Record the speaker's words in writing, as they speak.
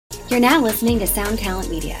You're now listening to Sound Talent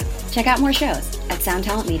Media. Check out more shows at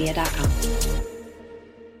soundtalentmedia.com.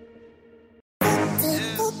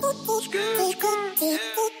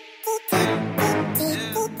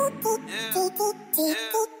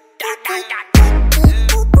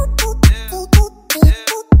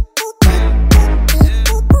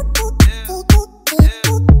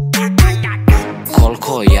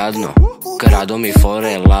 Koliko jadno, krado mi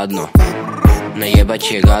fore ladno, najebat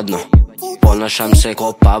će gadno, ponašam se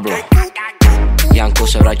ko Pablo. Janko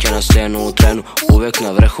se vraća na scenu u trenu, uvek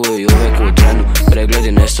na vrhu i uvek u trenu.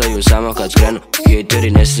 Pregledi nestaju samo kad skrenu,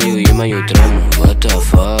 hiteri nestaju, imaju tremu.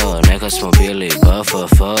 WTF, nekad smo bili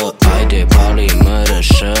BFF, ajde pali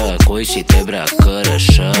MRŠ, koji si te bra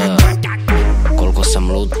KRŠ. Koliko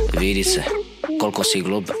sam lud, vidi se, koliko si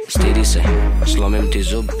glub, stidi se, slomim ti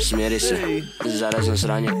zub, smjeri se, zarazno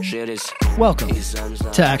sranje, širi se. Welcome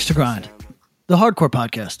to Axe to Grind, the hardcore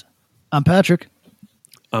podcast. I'm Patrick.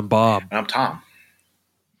 I'm Bob. And I'm Tom.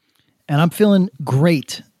 And I'm feeling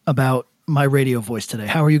great about my radio voice today.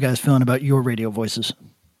 How are you guys feeling about your radio voices?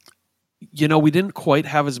 You know, we didn't quite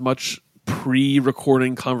have as much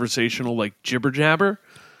pre-recording conversational like jibber jabber,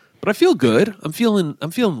 but I feel good. I'm feeling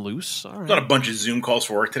loose. All right. Got a bunch of Zoom calls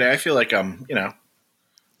for work today. I feel like I'm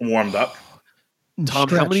warmed up. Tom,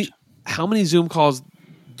 Stretched. how many Zoom calls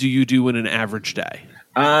do you do in an average day?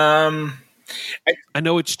 I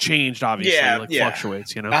know it's changed, obviously.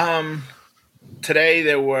 Fluctuates, you know? Today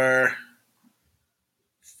there were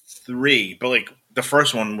 3, but like the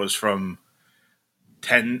first one was from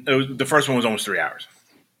 10. The first one was almost 3 hours.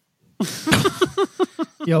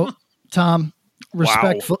 Yo, Tom,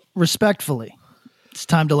 respectfully, it's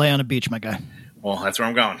time to lay on a beach, my guy. Well, that's where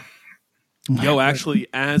I'm going. Yo, actually,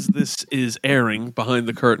 as this is airing behind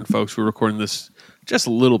the curtain, folks, we're recording this just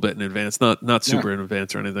a little bit in advance, not super in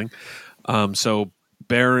advance or anything. So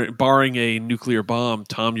barring a nuclear bomb,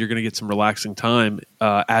 Tom, you're going to get some relaxing time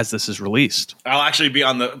as this is released. I'll actually be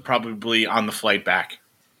probably on the flight back.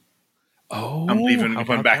 Oh, I'm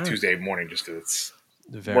going back Tuesday morning just because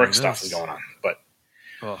it's work stuff is going on. But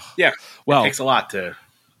yeah, it takes a lot to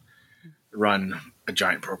run a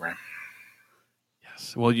giant program.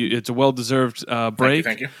 Yes, well, it's a well-deserved break.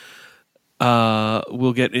 Thank you.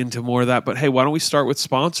 We'll get into more of that, but hey, why don't we start with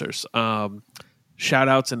sponsors? Shout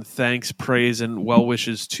outs and thanks, praise, and well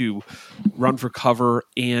wishes to Run for Cover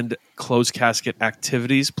and Closed Casket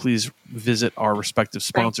Activities. Please visit our respective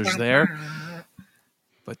sponsors there.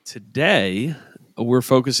 But today, we're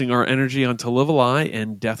focusing our energy on To Live a Lie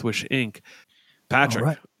and Death Wish Inc. Patrick, All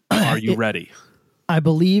right. Are you ready? I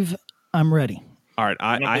believe I'm ready. All right,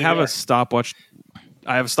 I have a stopwatch.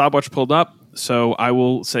 I have a stopwatch pulled up, so I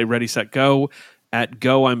will say ready, set, go. At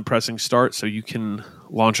go, I'm pressing start, so you can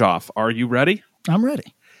launch off. Are you ready? I'm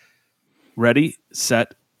ready. Ready,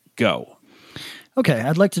 set, go. Okay,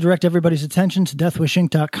 I'd like to direct everybody's attention to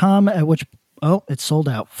deathwishinc.com, at which it's sold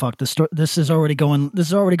out. Fuck, this is already going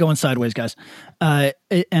sideways, guys.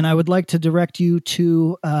 And I would like to direct you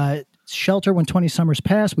to Shelter When 20 Summers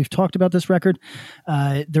Pass. We've talked about this record.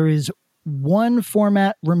 There is one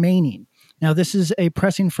format remaining. Now, this is a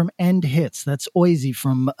pressing from End Hits. That's Oizy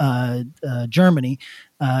from Germany,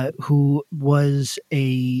 who was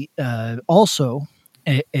also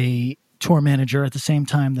a tour manager at the same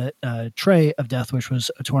time that Trey of Deathwish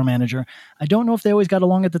was a tour manager. I don't know if they always got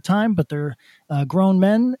along at the time, but they're grown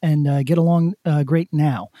men and get along great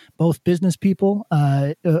now. Both business people.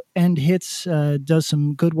 End Hits does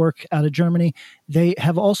some good work out of Germany. They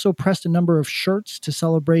have also pressed a number of shirts to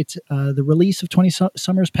celebrate the release of 20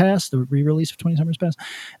 Summers Pass, the re-release of 20 Summers Pass.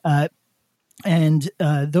 And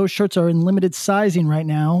those shirts are in limited sizing right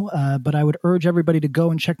now, but I would urge everybody to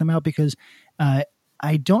go and check them out because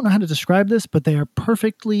I don't know how to describe this, but they are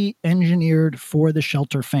perfectly engineered for the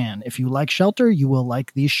Shelter fan. If you like Shelter, you will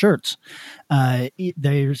like these shirts.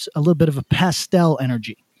 There's a little bit of a pastel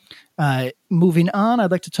energy. Moving on, I'd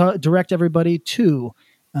like to direct everybody to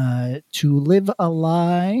Live a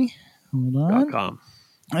Lie. Hold on. .com.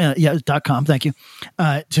 .com. Thank you.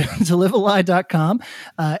 To livealie.com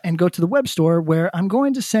and go to the web store where I'm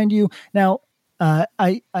going to send you. Now,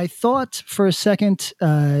 I thought for a second,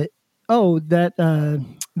 that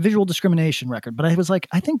visual discrimination record, but I was like,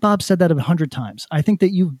 I think Bob said that 100 times. I think that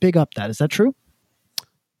you've big up that. Is that true?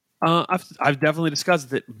 I've definitely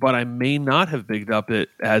discussed it, but I may not have bigged up it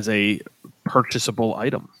as a purchasable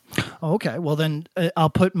item. Okay, well then I'll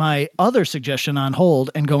put my other suggestion on hold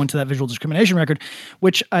and go into that visual discrimination record,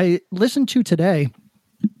 which I listened to today.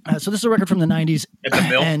 So this is a record from the 90s. At the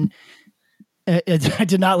Mill? And I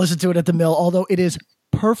did not listen to it at the Mill, although it is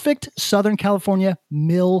perfect Southern California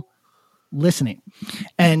Mill listening.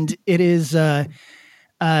 And it is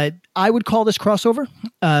I would call this crossover.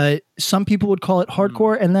 Some people would call it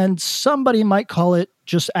hardcore, and then somebody might call it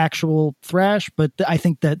just actual thrash. But I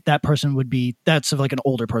think that person would be, that's like an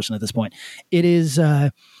older person at this point. It is,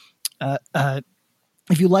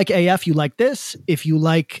 if you like AF, you like this. If you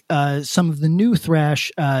like some of the new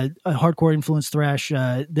thrash, hardcore influenced thrash,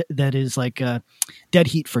 that is like Dead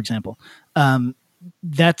Heat, for example.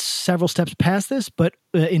 That's several steps past this, but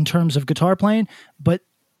in terms of guitar playing, but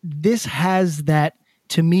this has that,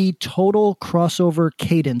 to me, total crossover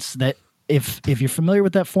cadence that if you're familiar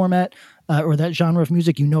with that format or that genre of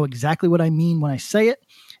music, you know exactly what I mean when I say it.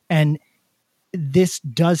 And this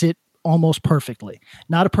does it almost perfectly.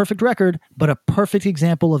 Not a perfect record, but a perfect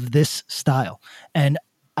example of this style. And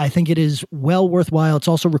I think it is well worthwhile. It's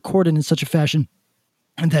also recorded in such a fashion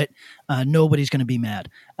that nobody's going to be mad.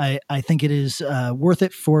 I think it is worth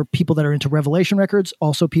it for people that are into Revelation Records,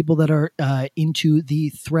 also people that are into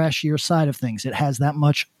the thrashier side of things. It has that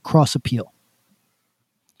much cross appeal.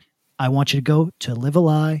 I want you to go to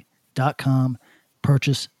livealie.com,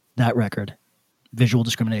 purchase that record. Visual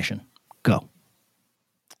Discrimination. Go.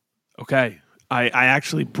 Okay. I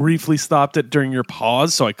actually briefly stopped it during your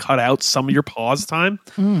pause, so I cut out some of your pause time.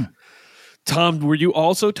 Tom, were you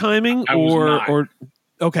also timing? I was not.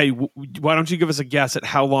 Okay, why don't you give us a guess at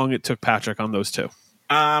how long it took Patrick on those two?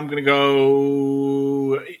 I'm going to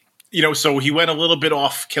go, so he went a little bit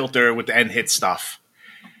off kilter with the end hit stuff,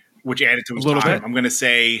 which added to his time. Bit. I'm going to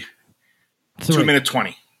say 2 minutes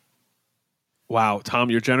 20. Wow,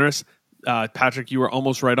 Tom, you're generous. Patrick, you were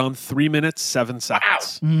almost right on 3 minutes, 7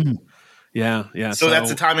 seconds. Wow. Yeah. So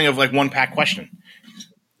that's the timing of like one pack question.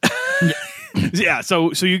 Yeah,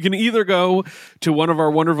 so you can either go to one of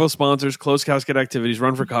our wonderful sponsors, Closed Casket Activities,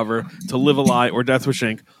 Run for Cover, to Live a Lie or Deathwish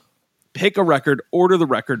Inc., pick a record, order the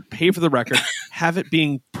record, pay for the record, have it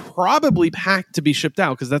being probably packed to be shipped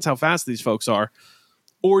out, because that's how fast these folks are.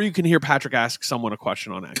 Or you can hear Patrick ask someone a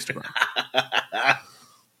question on Instagram.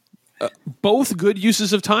 Both good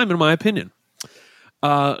uses of time, in my opinion.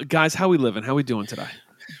 Guys, how we living? How we doing today?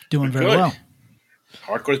 Doing very well.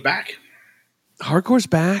 Hardcore's back. Hardcore's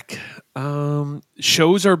back.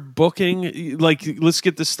 Shows are booking. Like, let's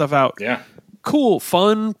get this stuff out. Yeah. Cool,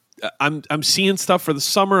 fun. I'm seeing stuff for the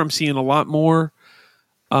summer. I'm seeing a lot more.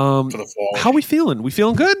 For the fall. How we feeling? We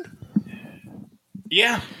feeling good?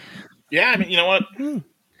 Yeah. I mean, you know what? I don't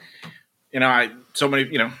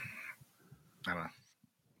know.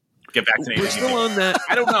 Get vaccinated. We're still on that.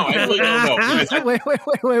 I don't know. I really don't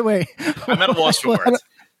know. Wait. I'm at a loss for words.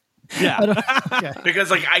 Yeah. Okay.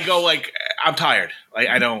 Because I go I'm tired.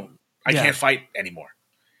 I can't fight anymore.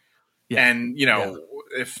 Yeah. And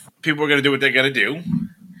if people are going to do what they're going to do,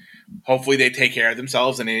 hopefully they take care of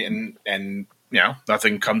themselves and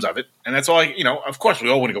nothing comes of it. And that's all of course we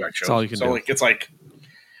all want to go back to shows. That's all you can do. It's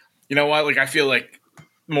you know what? I feel like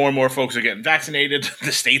more and more folks are getting vaccinated.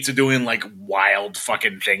 The states are doing wild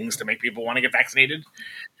fucking things to make people want to get vaccinated.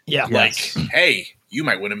 Yeah. Hey, you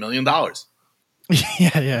might win $1 million.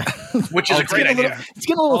 Yeah. Which is a great idea. It's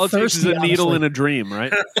getting a little thirsty. This is a needle in a dream,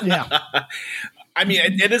 right? Yeah. I mean,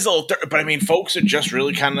 it is a little, but I mean, folks are just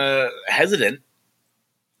really kind of hesitant.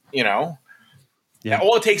 Yeah.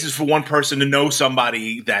 All it takes is for one person to know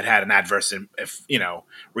somebody that had an adverse,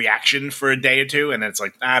 reaction for a day or two, and it's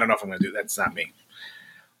I don't know if I'm going to do that. That's not me.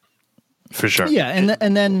 For sure. Yeah,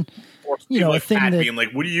 and then I think Pat being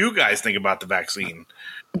what do you guys think about the vaccine?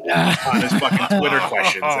 On his fucking Twitter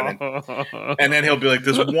questions, and then he'll be like,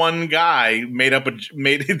 "This one guy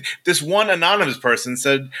this one anonymous person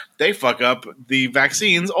said they fuck up the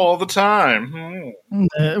vaccines all the time."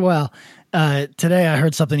 Today I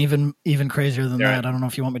heard something even crazier than that. I don't know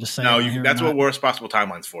if you want me to say. No, that's what worst possible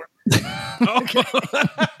timeline's for.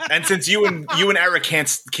 And since you and Eric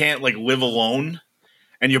can't live alone,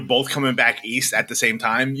 and you're both coming back east at the same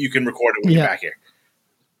time, you can record it when you're back here.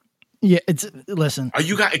 Yeah, listen. Are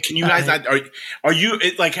you guys? Can you guys not? Are you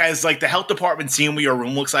has the health department seen what your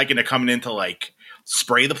room looks like and they're coming in to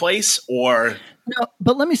spray the place or? No,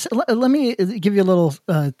 but let me give you a little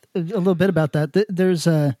bit about that. There's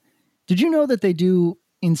did you know that they do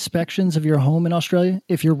inspections of your home in Australia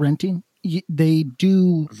if you're renting? They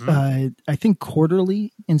do, I think,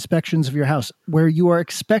 quarterly inspections of your house where you are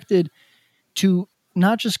expected to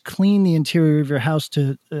not just clean the interior of your house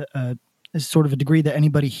to sort of a degree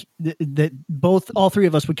that all three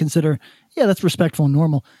of us would consider, that's respectful and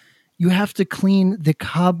normal. You have to clean the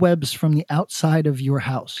cobwebs from the outside of your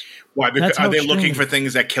house. Why? Because are they looking for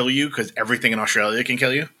things that kill you? Because everything in Australia can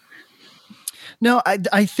kill you? No,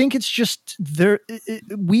 I think it's just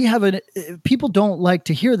people don't like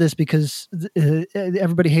to hear this because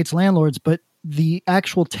everybody hates landlords, but the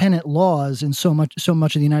actual tenant laws in so much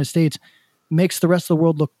of the United States makes the rest of the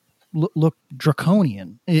world look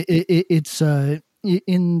draconian. It's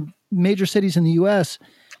in major cities in the U.S.,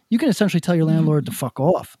 you can essentially tell your landlord to fuck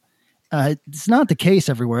off. It's not the case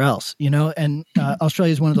everywhere else, and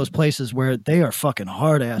Australia is one of those places where they are fucking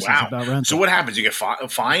hard asses about rental. So what happens? You get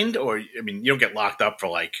fined, or you don't get locked up for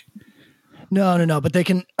like. No, but they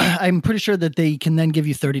can. I'm pretty sure that they can then give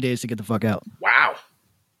you 30 days to get the fuck out. Wow.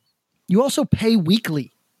 You also pay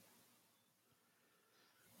weekly.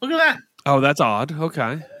 Look at that. Oh, that's odd.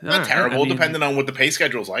 Okay. Not terrible, depending on what the pay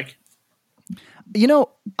schedule's like.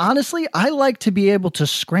 Honestly, I like to be able to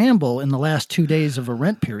scramble in the last 2 days of a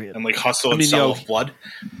rent period. And like hustle and sell off blood.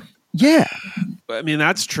 Yeah. I mean,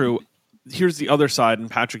 that's true. Here's the other side. And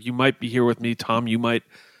Patrick, you might be here with me. Tom, you might.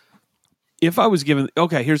 If I was given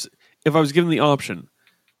the option,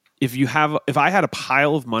 if I had a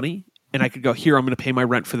pile of money and I could go, here, I'm going to pay my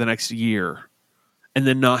rent for the next year and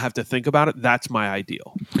then not have to think about it, that's my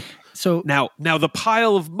ideal. So now the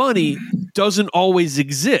pile of money doesn't always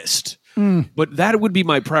exist. But that would be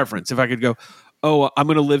my preference. If I could go, I'm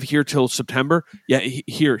going to live here till September. Yeah,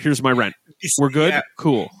 here's my rent. We're good? Yeah,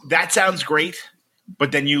 cool. That sounds great,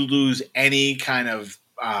 but then you lose any kind of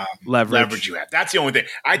leverage you have. That's the only thing.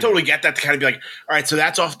 I totally get that, to kind of be like, all right, so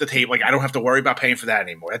that's off the table. Like, I don't have to worry about paying for that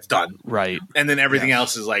anymore. That's done. Right. And then everything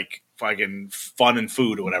else is like fucking fun and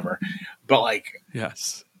food or whatever. But like,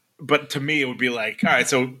 yes. But to me, it would be like, all right,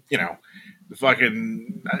 so,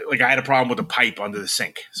 fucking, like, I had a problem with the pipe under the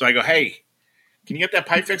sink. So I go, hey, can you get that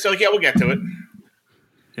pipe fixed? They're like, yeah, we'll get to it.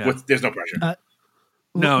 Yeah. There's no pressure.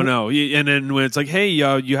 No. And then when it's like, hey,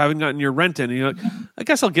 you haven't gotten your rent in, and you're like, I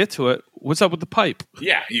guess I'll get to it. What's up with the pipe?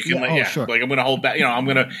 Yeah, you can, sure. Like, I'm going to hold back, I'm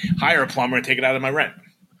going to hire a plumber and take it out of my rent.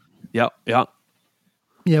 Yep.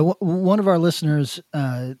 Yeah, one of our listeners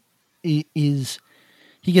he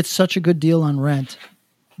gets such a good deal on rent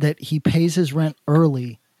that he pays his rent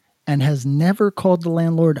early and has never called the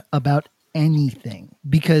landlord about anything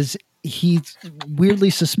because he weirdly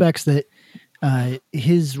suspects that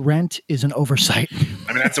his rent is an oversight.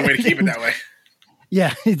 I mean, that's the way to keep it that way.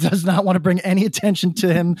 Yeah, he does not want to bring any attention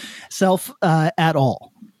to himself at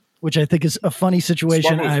all, which I think is a funny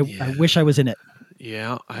situation. I wish I was in it.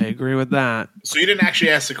 Yeah, I agree with that. So you didn't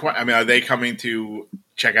actually ask the question. I mean, are they coming to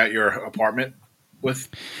check out your apartment with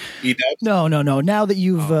E-Dubs? No. Now that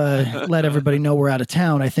you've let everybody know we're out of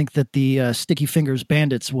town, I think that the Sticky Fingers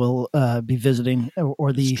Bandits will be visiting,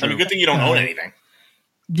 or the. I mean, good thing you don't own anything.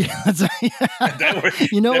 Yeah, that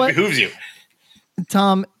what behooves you,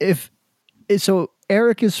 Tom. So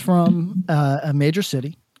Eric is from a major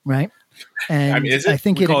city, right? And I mean, is it? I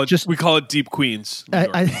think we call it Deep Queens. He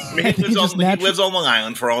lives on Long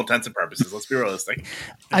Island for all intents and purposes. Let's be realistic.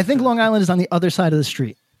 I think Long Island is on the other side of the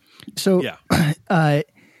street. So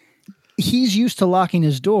he's used to locking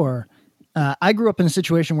his door. I grew up in a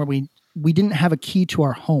situation where we didn't have a key to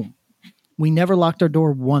our home. We never locked our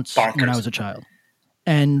door once when I was a child.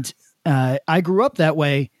 And I grew up that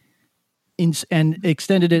way and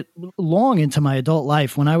extended it long into my adult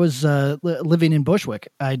life. When I was living in Bushwick,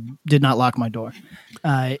 I did not lock my door.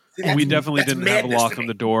 We definitely didn't have a lock on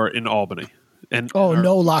the door in Albany. And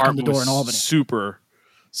no lock on the door in Albany. Super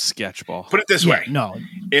sketchball. Put it this way. No.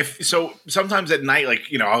 Sometimes at night, like,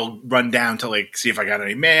 I'll run down to like see if I got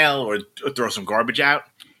any mail or throw some garbage out.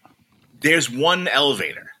 There's one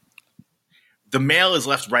elevator. The mail is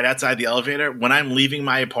left right outside the elevator. When I'm leaving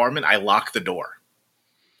my apartment, I lock the door.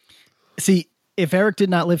 See, if Eric did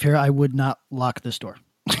not live here, I would not lock this door.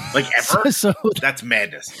 Like ever? so that's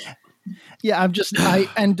madness. Yeah,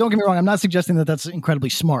 and don't get me wrong, I'm not suggesting that that's incredibly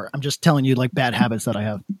smart. I'm just telling you like bad habits that I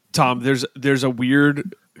have. Tom, there's a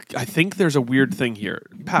weird thing here.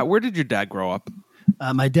 Pat, where did your dad grow up?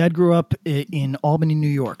 My dad grew up in Albany, New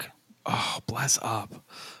York. Oh, bless up.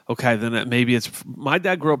 Okay, then maybe it's my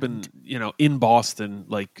dad grew up in Boston,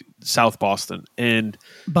 like South Boston, and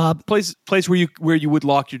Bob place where you would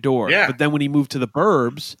lock your door. Yeah. But then when he moved to the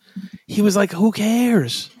burbs, he was like, "Who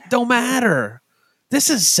cares? Don't matter. This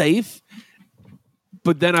is safe."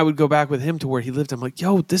 But then I would go back with him to where he lived. I'm like,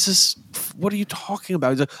 "Yo, what are you talking about?"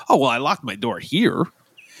 He's like, "Oh, well, I locked my door here."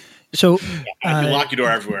 So you lock your door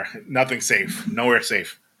everywhere. Nothing's safe. Nowhere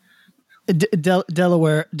safe.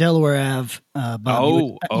 Delaware Ave,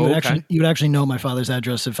 Bob. You would actually know my father's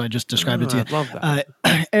address if I just described it to you. I love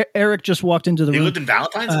that. Eric just walked into the room. He lived in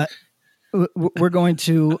Valentine's? We're going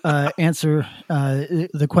to answer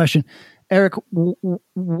the question. Eric,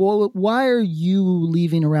 why are you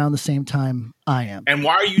leaving around the same time I am? And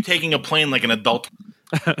why are you taking a plane like an adult?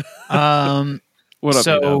 What up,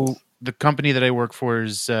 so the company that I work for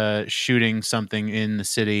is shooting something in the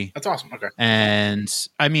city. That's awesome. Okay. And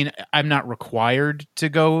I mean, I'm not required to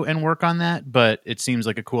go and work on that, but it seems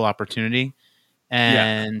like a cool opportunity.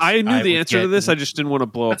 And I knew the answer to this. I just didn't want to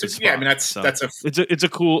blow up the spot. Yeah, I mean that's it's a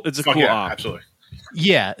cool op. Absolutely.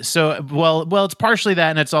 Yeah. So well, it's partially that,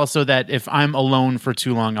 and it's also that if I'm alone for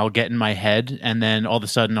too long, I'll get in my head, and then all of a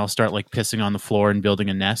sudden I'll start like pissing on the floor and building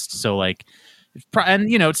a nest. So like,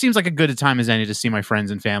 and it seems like a good a time as any to see my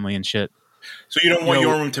friends and family and shit. So you don't want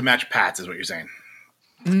your room to match Pat's, is what you're saying?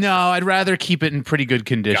 No, I'd rather keep it in pretty good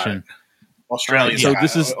condition. Australia. So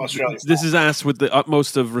this is asked with the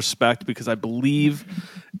utmost of respect because I believe,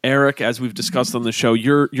 Eric, as we've discussed on the show,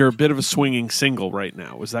 you're a bit of a swinging single right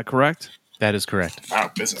now. Is that correct? That is correct.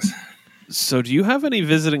 Wow, business. So do you have any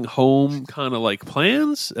visiting home kind of like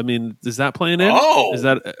plans? I mean, does that plan in? Oh. Is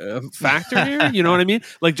that a factor here? You know what I mean?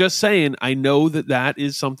 Like just saying, I know that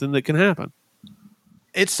is something that can happen.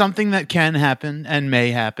 It's something that can happen and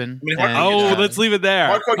may happen. I mean, let's leave it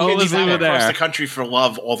there. Let's leave it there. Across the country for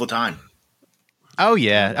love all the time. Oh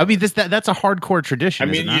yeah, I mean that's a hardcore tradition.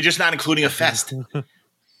 I mean, you're just not including a fest,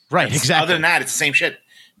 right? Exactly. Other than that, it's the same shit.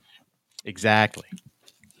 Exactly.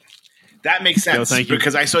 That makes sense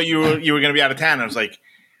because I saw you were going to be out of town. And I was like,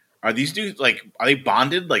 are these dudes are they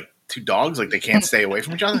bonded like two dogs? Like they can't stay away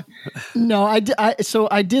from each other? No, I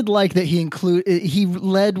did like that he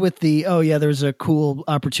led with the there's a cool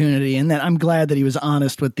opportunity, and that I'm glad that he was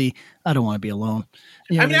honest with the I don't want to be alone.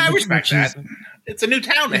 I mean, I respect that. It's a new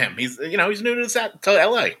town to him. He's he's new to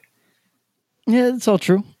LA. Yeah, it's all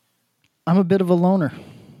true. I'm a bit of a loner,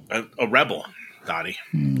 a rebel, Dottie.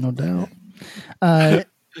 No doubt.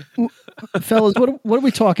 Fellas, what are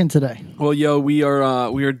we talking today? Well, we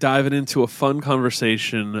are diving into a fun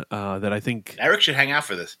conversation that I think Eric should hang out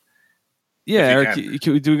for this. Yeah, Eric,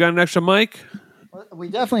 do we got an extra mic? We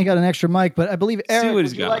definitely got an extra mic, but I believe Eric,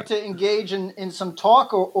 would you like to engage in some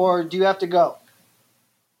talk, or do you have to go?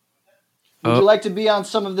 Would you like to be on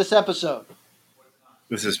some of this episode?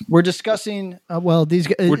 We're discussing. We're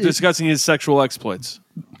discussing his sexual exploits.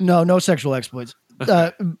 No sexual exploits.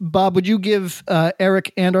 Bob, would you give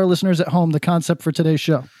Eric and our listeners at home the concept for today's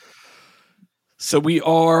show? So we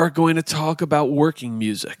are going to talk about working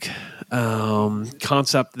music,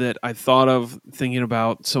 concept that I thought of thinking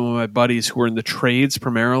about some of my buddies who are in the trades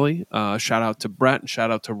primarily. Shout out to Brett and shout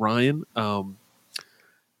out to Ryan. And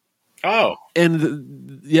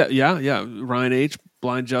Ryan H,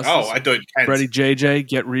 Blind Justice. Oh, I thought Freddie JJ,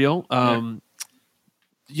 Get Real.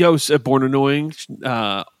 Yos at Born Annoying,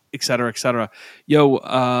 et cetera, et cetera.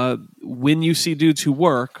 When you see dudes who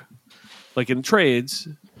work, like in trades,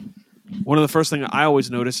 one of the first things I always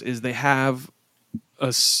notice is they have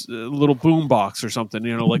a little boom box or something,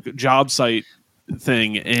 like a job site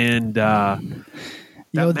thing, and that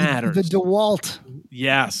matters. The DeWalt.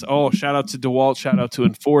 Yes. Oh, shout out to DeWalt. Shout out to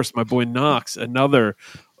Enforce, my boy Knox, another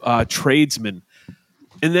tradesman.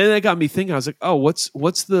 And then that got me thinking. I was like, "Oh, what's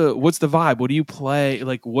the vibe? What do you play?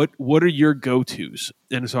 Like, what are your go-tos?"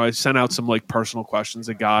 And so I sent out some like personal questions.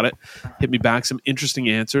 I got it. Hit me back some interesting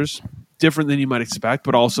answers, different than you might expect,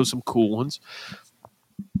 but also some cool ones.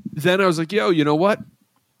 Then I was like, "Yo, you know what?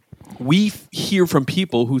 We hear from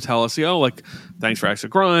people who tell us, like, thanks for Extra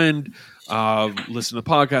Grind. Listen to the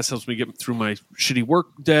podcast helps me get through my shitty work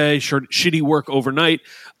day, shitty work overnight,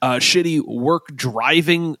 shitty work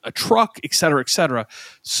driving a truck, et cetera, et cetera."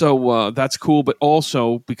 So that's cool. But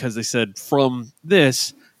also because they said from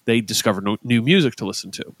this, they discovered new music to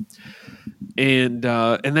listen to. And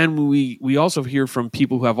then we also hear from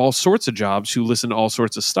people who have all sorts of jobs who listen to all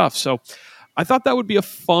sorts of stuff. So I thought that would be a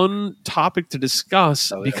fun topic to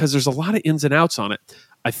discuss because there's a lot of ins and outs on it.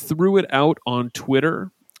 I threw it out on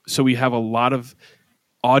Twitter. So we have a lot of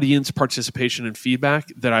audience participation and feedback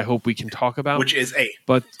that I hope we can talk about. Which is a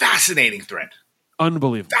fascinating thread.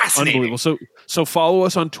 Unbelievable. Fascinating. Unbelievable. So follow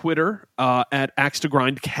us on Twitter at Axe to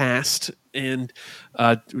Grind Cast and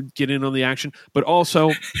get in on the action. But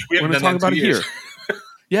also, we're going to talk about it here.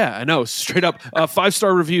 Yeah, I know. Straight up.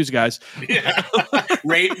 5-star reviews, guys. Yeah.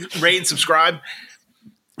 Rate and subscribe.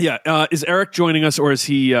 Yeah. Is Eric joining us or is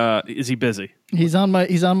he busy? He's on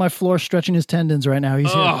my floor stretching his tendons right now.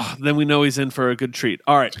 He's here. Then we know he's in for a good treat.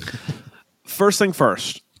 All right. First thing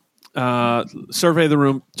first. Survey the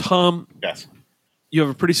room. Tom. Yes. You have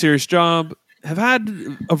a pretty serious job. Have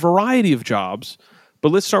had a variety of jobs,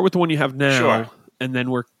 but let's start with the one you have now. Sure. And then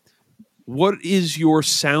what is your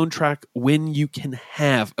soundtrack when you can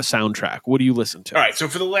have a soundtrack? What do you listen to? All right. So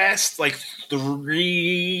for the last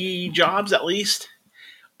 3 jobs at least,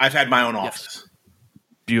 I've had my own office. Yes.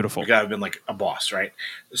 Beautiful. I've been like a boss, right?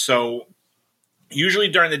 So usually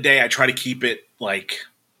during the day, I try to keep it like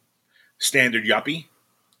standard yuppie.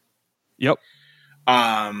 Yep.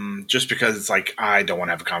 Just because it's like, I don't want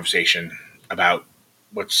to have a conversation about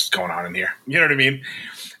what's going on in here. You know what I mean?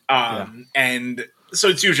 And so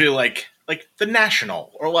it's usually like the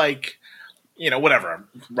National or like, you know, whatever,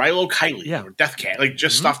 Rilo Kiley or Death Can, like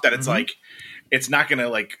just stuff that it's like, it's not going to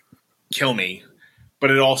like kill me,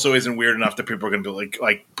 but it also isn't weird enough that people are going to be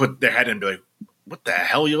like put their head in and be like, what the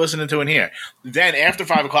hell are you listening to in here? Then after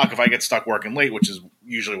 5 o'clock, if I get stuck working late, which is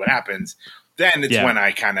usually what happens, then it's when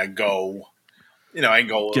I kind of go, you know, I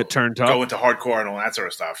can get turned up, go into hardcore and all that sort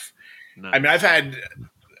of stuff. Nice. I mean, I've had,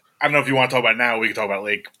 I don't know if you want to talk about it now, we can talk about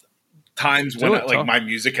like times when like my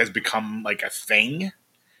music has become like a thing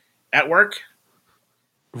at work.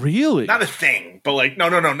 Really? Not a thing, but like, no,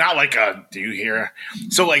 not like a, do you hear?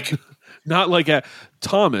 So like, not like a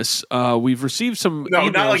Thomas. We've received some. No,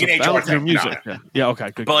 not like an HR thing. Music. No. Yeah.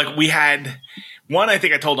 Okay. Good. But like we had one, I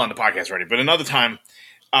think I told on the podcast already, but another time,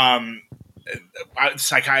 a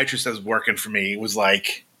psychiatrist that was working for me was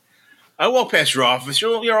like, I walk past your office.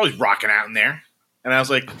 You're always rocking out in there. And I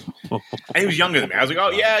was like, and he was younger than me. I was like,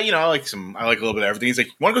 oh yeah, you know, I like a little bit of everything. He's like,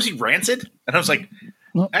 you want to go see Rancid? And I was like,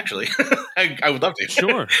 actually, I would love to.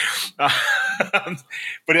 Sure.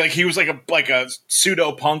 But like he was like a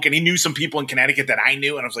pseudo punk, and he knew some people in Connecticut that I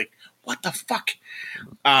knew, and I was like, what the fuck?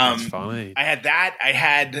 That's funny. I had that. I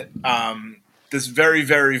had this very,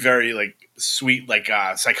 very, very like sweet like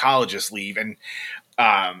psychologist leave, and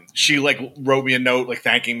she like wrote me a note like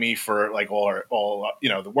thanking me for like all you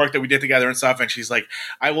know, the work that we did together and stuff. And she's like,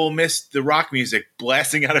 I will miss the rock music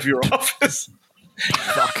blasting out of your office.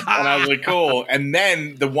 And I was like, cool. And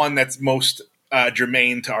then the one that's most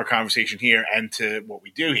germane to our conversation here and to what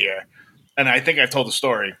we do here, and I think I've told the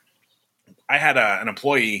story. I had an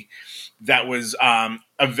employee that was a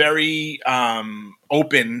very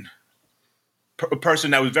open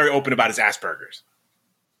person that was very open about his Asperger's.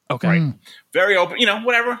 Okay. Right. Very open, you know,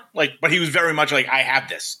 whatever. Like, but he was very much like, I have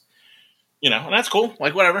this, you know, and that's cool.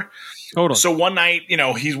 Like, whatever. Totally. So one night, you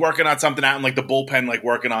know, he's working on something out in like the bullpen, like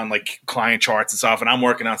working on like client charts and stuff. And I'm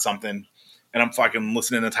working on something and I'm fucking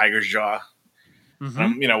listening to Tiger's Jaw,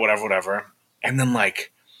 you know, whatever. And then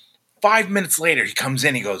like 5 minutes later, he comes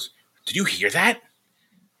in, he goes, did you hear that?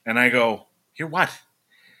 And I go, hear what?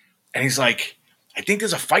 And he's like, I think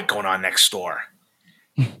there's a fight going on next door.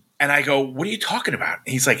 And I go, what are you talking about?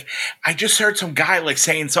 And he's like, I just heard some guy like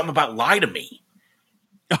saying something about lie to me.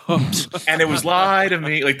 And it was Lie to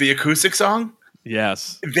Me, like the acoustic song.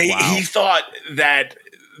 Yes. He thought that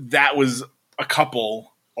was a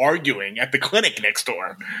couple arguing at the clinic next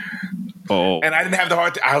door. Oh. And I didn't have the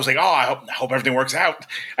heart I was like, I hope everything works out.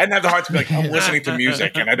 I didn't have the heart to be like, I'm listening to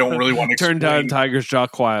music and I don't really want to turn down Tiger's Jaw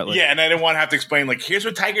quietly. Yeah, and I didn't want to have to explain like, here's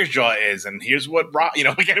what Tiger's Jaw is and here's what rock, you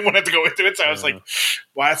know, like I didn't want to have to go into it. So I was like,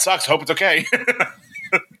 well, that sucks. Hope it's okay.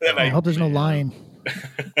 I hope there's no line.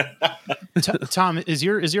 Tom, is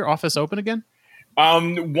your office open again?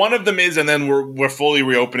 One of them is, and then we're fully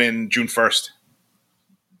reopening June 1st.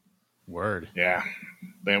 Word. Yeah,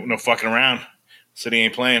 no fucking around. City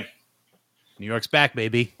ain't playing. New York's back,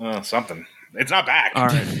 baby. Something. It's not back. All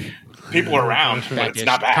right. People are around, but it's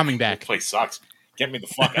not back. Coming back. The place sucks. Get me the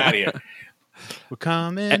fuck out of here. We're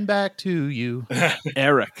coming back to you.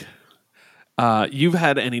 Eric, you've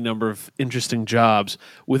had any number of interesting jobs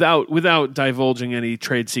without divulging any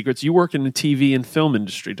trade secrets. You work in the TV and film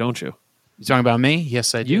industry, don't you? You talking about me?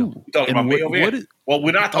 Yes, I do. You talking about me over here? Well,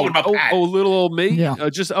 we're not talking about Pat. Little old me? Yeah.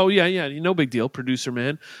 Yeah. No big deal. Producer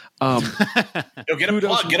man. Yo, get a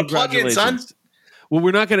plug. Get a plug in, son. Well,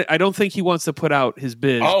 we're not going to... I don't think he wants to put out his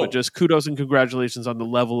biz, but just kudos and congratulations on the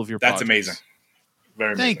level of your podcast. That's amazing.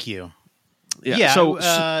 Very amazing. Thank you. Yeah.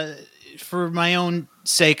 So, for my own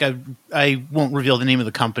sake, I won't reveal the name of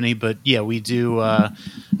the company, but yeah, we do.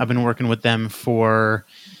 I've been working with them for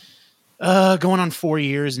going on 4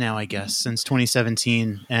 years now, I guess, since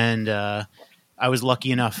 2017. And I was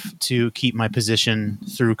lucky enough to keep my position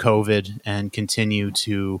through COVID and continue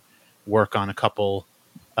to work on a couple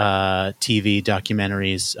TV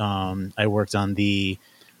documentaries. I worked on the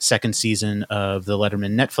second season of the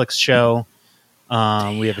Letterman Netflix show.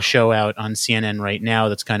 We have a show out on CNN right now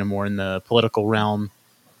that's kind of more in the political realm.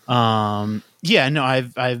 I've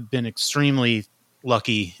been extremely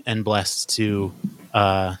lucky and blessed to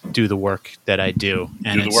do the work that I do,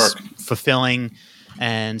 and it's fulfilling.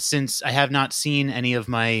 And since I have not seen any of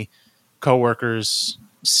my coworkers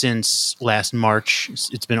since last March,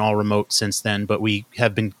 it's been all remote since then. But we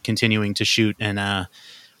have been continuing to shoot, and I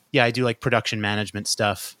do like production management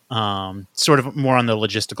stuff, sort of more on the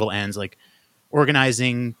logistical ends, like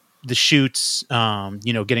organizing the shoots,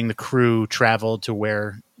 getting the crew traveled to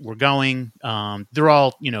where we're going. They're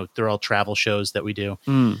all travel shows that we do.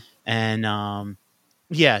 And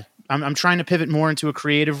I'm trying to pivot more into a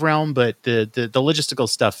creative realm, but the logistical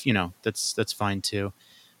stuff, you know, that's fine too.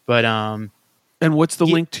 But and what's the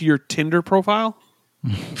link to your Tinder profile?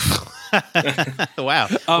 Wow.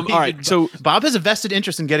 All right. So Bob has a vested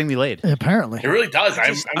interest in getting me laid. Apparently, It really does.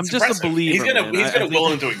 I'm just a believer. He's man. gonna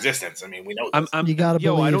will into existence. I mean, we know this. you gotta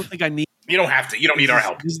believe. I don't think I need. You don't have to. You don't need our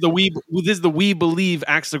help. This is the We Believe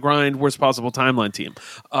Axe to Grind Worst Possible Timeline team.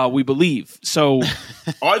 We believe. So,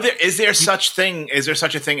 Is there such a thing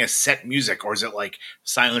as set music, or is it like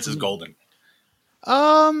silence is golden?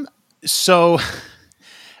 So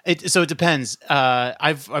it depends.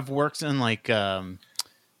 I've worked in like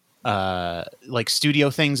studio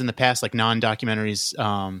things in the past, like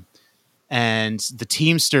non-documentaries. And the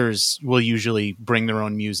Teamsters will usually bring their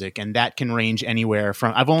own music, and that can range anywhere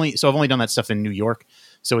from I've only done that stuff in New York,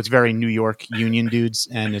 so it's very New York Union dudes,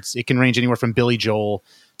 and it can range anywhere from Billy Joel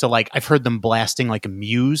to like I've heard them blasting like a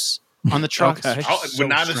Muse on the trucks. Okay. Would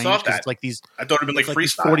not have thought that. It's like these, I thought it'd been like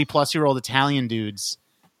freestyle. 40-plus-year-old Italian dudes,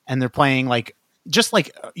 and they're playing like just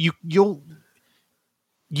like you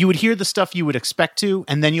would hear the stuff you would expect to,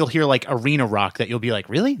 and then you'll hear like arena rock that you'll be like,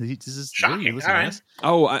 really? This is shocking. Really? All right.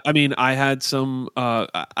 Oh, I mean, I had some.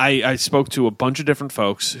 I spoke to a bunch of different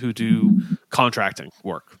folks who do contracting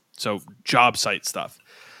work, so job site stuff.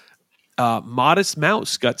 Modest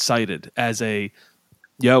Mouse got cited as a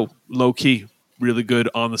low key, really good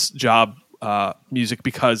on the job music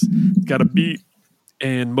because it's got a beat,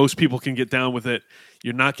 and most people can get down with it.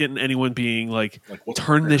 You're not getting anyone being like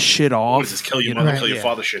turn this shit off. What does this kill you, mother? Kill your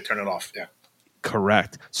father shit. Turn it off. Yeah.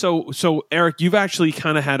 Correct. So Eric, you've actually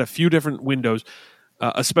kind of had a few different windows,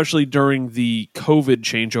 especially during the COVID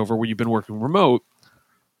changeover where you've been working remote.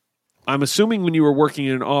 I'm assuming when you were working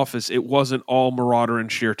in an office, it wasn't all Marauder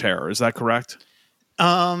and Sheer Terror. Is that correct?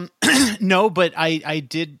 No, but I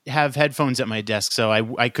did have headphones at my desk, so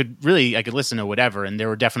I could listen to whatever, and there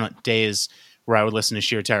were definite days where I would listen to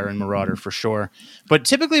Sheer Terror and Marauder for sure. But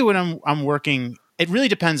typically when I'm working, it really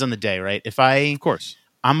depends on the day, right? Of course.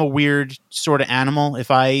 I'm a weird sort of animal.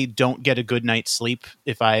 If I don't get a good night's sleep,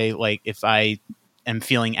 if I am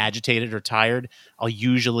feeling agitated or tired, I'll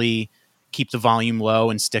usually keep the volume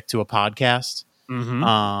low and stick to a podcast.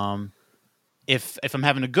 Mm-hmm. If I'm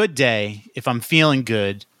having a good day, if I'm feeling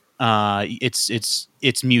good,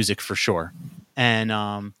 it's music for sure. And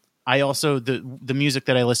I also the music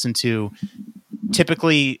that I listen to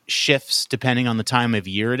typically shifts depending on the time of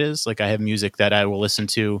year it is. Like I have music that I will listen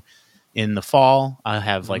to in the fall. I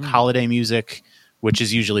have like holiday music, which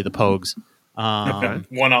is usually the Pogues.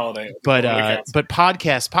 One holiday. But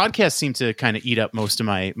podcasts seem to kind of eat up most of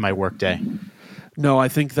my work day. No, I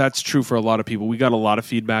think that's true for a lot of people. We got a lot of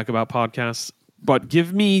feedback about podcasts, but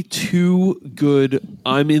give me two good,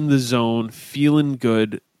 I'm in the zone, feeling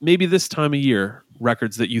good, maybe this time of year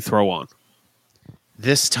records that you throw on.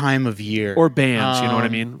 This time of year. Or bands, you know what I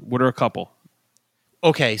mean? What are a couple?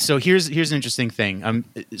 Okay, so here's an interesting thing.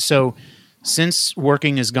 So since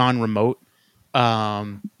working has gone remote,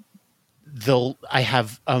 I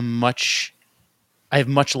have much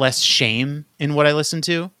less shame in what I listen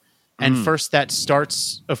to. And first that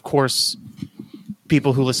starts, of course,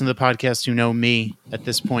 people who listen to the podcast who know me at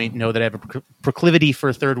this point know that I have a proclivity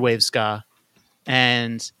for third wave ska.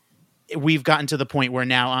 And we've gotten to the point where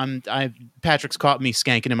now Patrick's caught me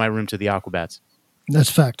skanking in my room to the Aquabats. That's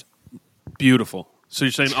fact. Beautiful. So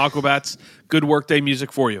you're saying Aquabats, good workday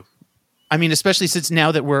music for you. I mean, especially since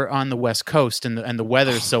now that we're on the West Coast and the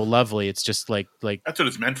weather's so lovely, it's just like that's what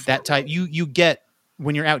it's meant for. That type you get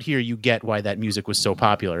when you're out here, you get why that music was so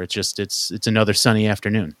popular. It's just it's another sunny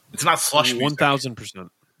afternoon. It's not slush music.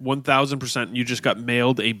 1,000%. You just got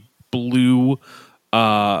mailed a blue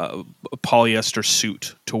polyester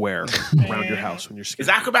suit to wear around your house when you're scared.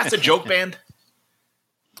 Is Aquabats a joke band?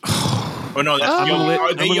 Oh no,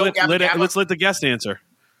 that's let's let the guest answer.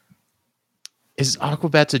 Is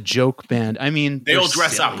Aquabats a joke band? I mean, they all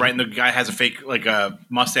dress up, right? And the guy has a fake like a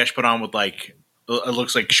mustache put on with like it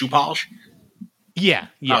looks like shoe polish. Yeah.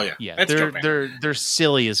 Oh, yeah. They're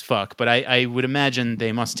silly as fuck, but I would imagine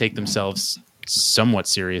they must take themselves somewhat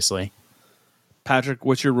seriously. Patrick,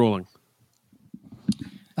 what's your ruling?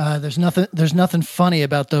 There's nothing funny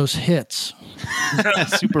about those hits.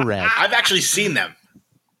 Super rad. I've actually seen them.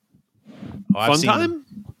 Fun time?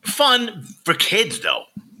 Fun for kids, though.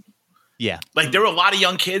 Yeah. Like, there were a lot of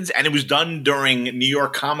young kids, and it was done during New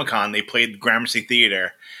York Comic-Con. They played Gramercy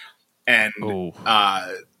Theater, and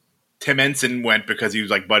Tim Ensign went because he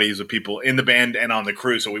was, like, buddies with people in the band and on the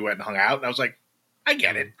crew, so we went and hung out, and I was like, I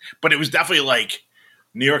get it. But it was definitely, like,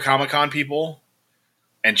 New York Comic-Con people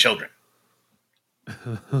and children. And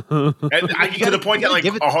to the point that, like,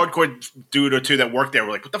 a hardcore dude or two that worked there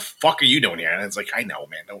were like, what the fuck are you doing here? And it's like, I know,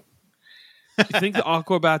 man. You think the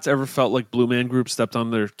Aquabats ever felt like Blue Man Group stepped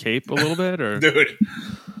on their cape a little bit, or Dude,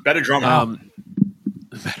 better drummer.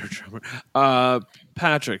 better drummer?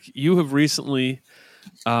 Patrick, you have recently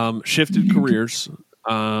shifted careers.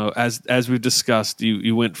 As we've discussed,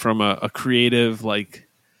 you went from a creative, like,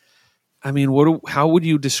 I mean, how would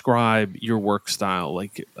you describe your work style?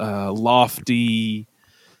 Like lofty,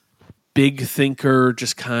 big thinker,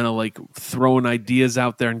 just kind of like throwing ideas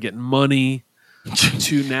out there and getting money.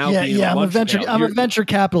 To now, I'm a venture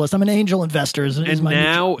capitalist. I'm an angel investor. And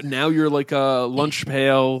now you're like a lunch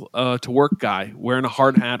pail to work guy wearing a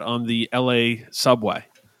hard hat on the LA subway.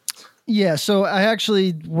 Yeah, so I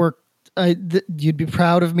actually worked. You'd be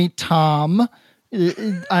proud of me, Tom.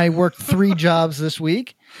 I worked 3 jobs this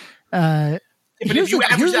week. But if you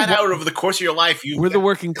average that out over the course of your life, we're the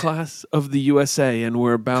working class of the USA, and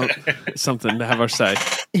we're about something to have our say.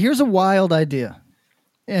 Here's a wild idea.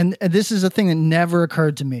 And this is a thing that never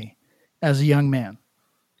occurred to me as a young man.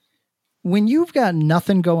 When you've got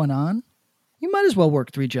nothing going on, you might as well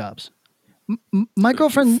work 3 jobs. My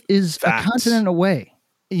girlfriend is a continent away.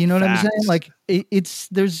 You know what I'm saying? Like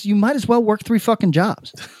you might as well work 3 fucking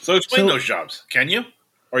jobs. So explain those jobs. Can you?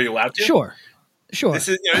 Or are you allowed to? Sure. This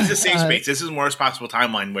is a safe space. This is the worst possible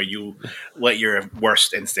timeline where you let your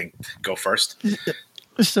worst instinct go first.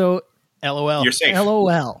 So LOL. You're safe.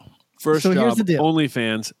 LOL. First so job, here's the deal.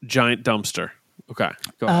 OnlyFans, giant dumpster. Okay,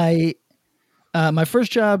 go ahead. My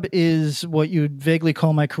first job is what you'd vaguely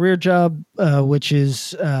call my career job, which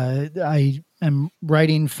is I am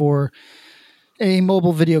writing for a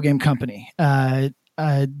mobile video game company. That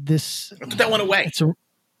went away.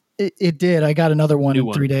 It did. I got another one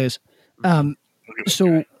in 3 days. Can't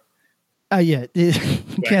stop.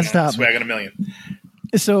 Swagging a million.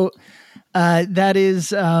 So that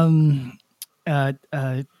is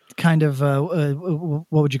kind of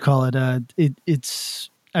what would you call it?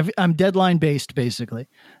 I'm deadline based, basically.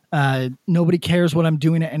 Nobody cares what I'm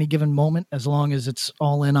doing at any given moment as long as it's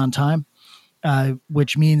all in on time,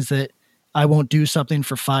 which means that I won't do something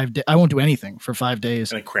for 5 days. I won't do anything for 5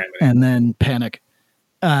 days and then panic.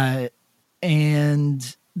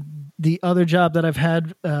 And the other job that I've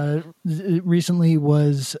had recently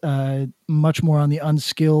was much more on the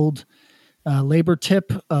unskilled labor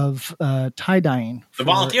tip of tie-dyeing. The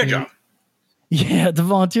volunteer job. Yeah, the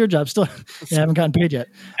volunteer job. Still, I haven't gotten paid yet.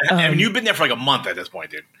 And you've been there for like a month at this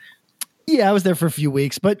point, dude. Yeah, I was there for a few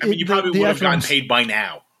weeks, but you probably would have gotten paid by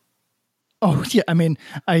now. Oh yeah, I mean,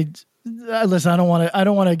 listen. I don't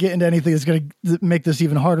want to get into anything that's going to make this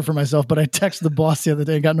even harder for myself. But I texted the boss the other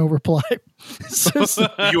day and got no reply. You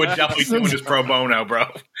were definitely doing this pro bono, bro.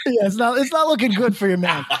 Yeah, it's not looking good for your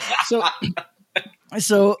man.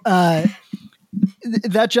 So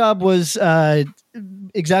that job was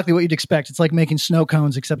exactly what you'd expect. It's like making snow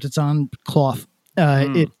cones, except it's on cloth.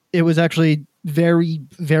 It was actually very,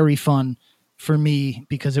 very fun for me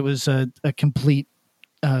because it was a complete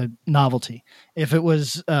novelty. If it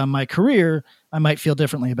was my career, I might feel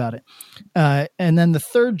differently about it. And then the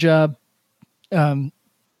third job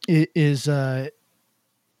is I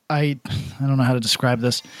don't know how to describe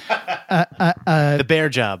this. The bear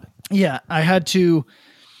job. Yeah, I had to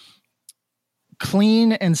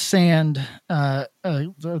clean and sand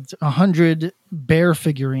 100 bear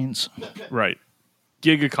figurines. Right.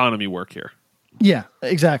 Gig economy work here. Yeah,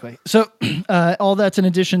 exactly. So all that's in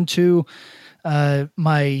addition to the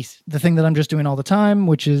thing that I'm just doing all the time,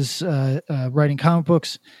 which is writing comic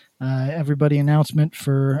books. Everybody announcement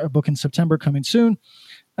for a book in September coming soon.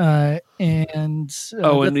 Let's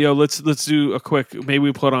do a quick. Maybe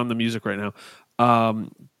we put on the music right now.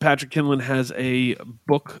 Patrick Kinlan has a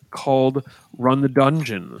book called Run the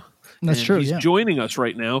Dungeon. That's true. He's joining us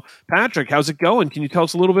right now. Patrick, how's it going? Can you tell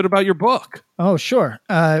us a little bit about your book? Oh, sure.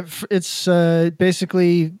 It's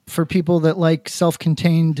basically for people that like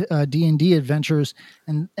self-contained D&D adventures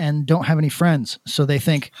and don't have any friends. So they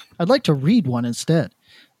think, I'd like to read one instead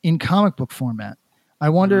in comic book format. I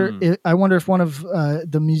wonder if one of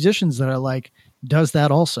the musicians that I like does that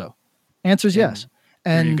also. Answer's yes.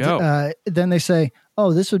 And then they say,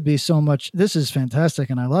 oh, this would be so much. This is fantastic,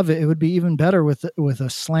 and I love it. It would be even better with a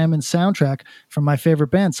slamming soundtrack from my favorite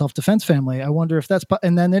band, Self Defense Family. I wonder if that's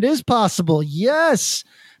and then it is possible. Yes,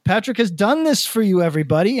 Patrick has done this for you,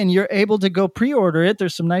 everybody, and you're able to go pre-order it.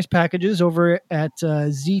 There's some nice packages over at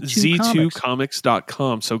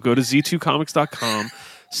Z2Comics.com. So go to Z2Comics.com.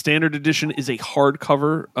 Standard edition is a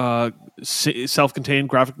hardcover, self-contained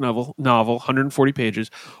graphic novel, 140 pages.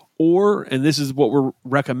 Or, and this is what we're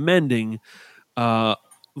recommending,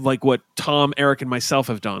 like what Tom, Eric, and myself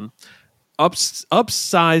have done,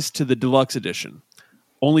 upsized to the deluxe edition.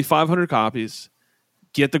 Only 500 copies.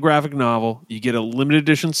 get the graphic novel, you get a limited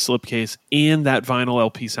edition slipcase, and that vinyl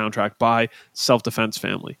LP soundtrack by Self Defense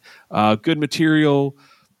Family. Good material,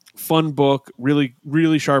 fun book, really,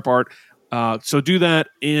 really sharp art. So do that.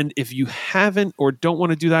 And if you haven't or don't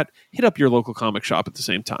want to do that, hit up your local comic shop at the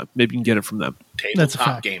same time. Maybe you can get it from them.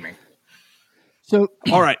 Tabletop gaming. So,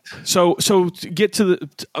 all right. So to get to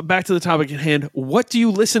back to the topic at hand, what do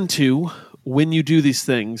you listen to when you do these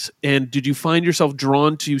things? And did you find yourself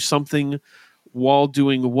drawn to something while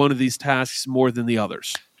doing one of these tasks more than the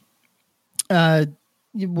others?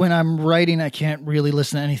 When I'm writing, I can't really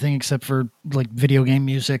listen to anything except for like video game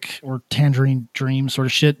music or Tangerine Dream sort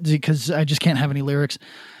of shit because I just can't have any lyrics.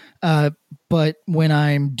 But when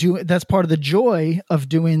I'm doing, that's part of the joy of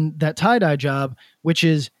doing that tie-dye job, which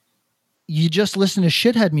is you just listen to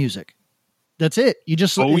shithead music. That's it. You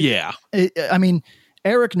just, I mean,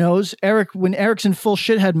 Eric knows. When Eric's in full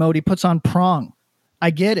shithead mode, he puts on Prong.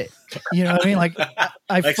 I get it. You know what I mean? Like,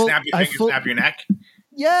 snap your fingers, snap your neck.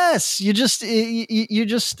 Yes, you just he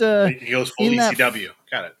goes full ECW.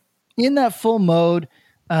 Got it. In that full mode.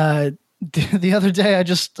 The other day, I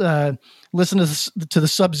just listened to the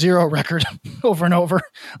Sub-Zero record over and over.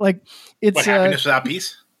 Like it's Happiness Without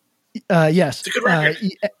Peace. Yes, it's a good record.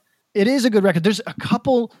 It is a good record. There's a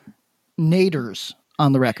couple naders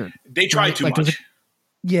on the record. They tried too much.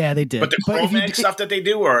 Yeah, they did. But the Cro-Mag stuff that they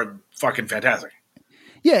do are fucking fantastic.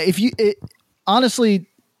 Yeah, honestly,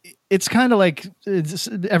 it's kind of like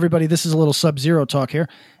everybody. This is a little Sub-Zero talk here.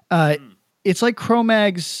 It's like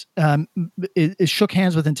Cro-Mags it shook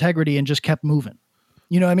hands with integrity and just kept moving.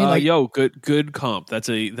 You know what I mean? Good comp. That's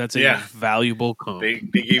a valuable comp. They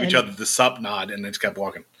gave each other the sup nod and then just kept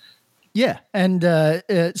walking. Yeah, and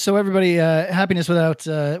so everybody, happiness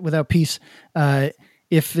without peace.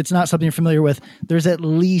 If it's not something you're familiar with, there's at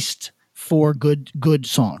least 4 good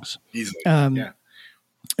songs. Easily, yeah.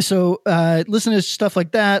 So listen to stuff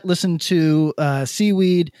like that. Listen to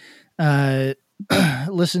Seaweed.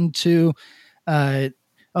 Listen to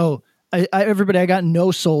everybody. I got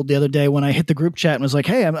no sold the other day when I hit the group chat and was like,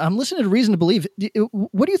 "Hey, I'm listening to Reason to Believe.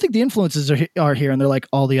 What do you think the influences are here?" And they're like,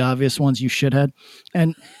 "All the obvious ones, you shithead."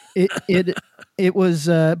 And it was,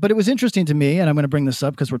 but it was interesting to me, and I'm going to bring this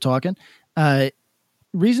up because we're talking.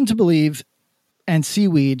 Reason to Believe and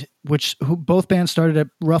Seaweed, who both bands started at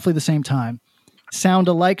roughly the same time, sound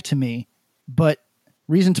alike to me, but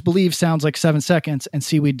Reason to Believe sounds like 7 Seconds and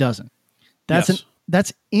Seaweed doesn't.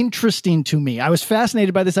 That's interesting to me. I was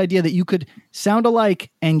fascinated by this idea that you could sound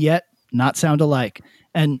alike and yet not sound alike.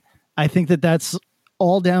 And I think that that's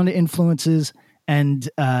all down to influences and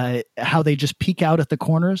how they just peek out at the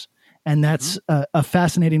corners. And that's a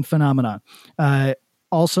fascinating phenomenon.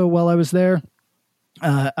 Also, while I was there,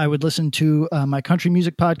 I would listen to my country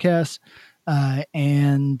music podcast.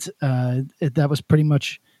 And that was pretty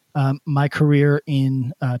much my career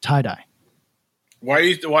in tie-dye. Why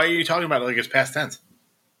are you talking about it like it's past tense?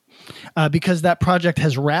 Because that project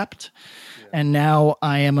has wrapped, and now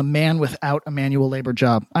I am a man without a manual labor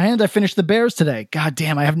job. I finished the Bears today. God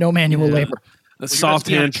damn, I have no manual labor. That's soft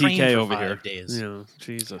hand PK over here. Days. Yeah,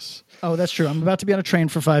 Jesus. Oh, that's true. I'm about to be on a train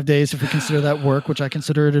for 5 days if we consider that work, which I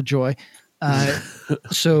consider it a joy.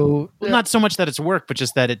 Not so much that it's work, but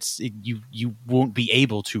just that you won't be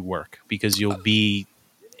able to work because you'll be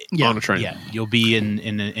on a train. Yeah, you'll be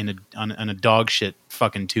in a dog shit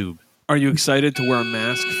fucking tube. Are you excited to wear a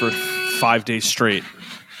mask for 5 days straight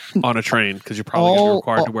on a train? Because you're probably going to be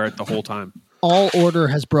required to wear it the whole time. All order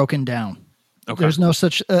has broken down. Okay. There's no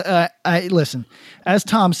such. Listen, as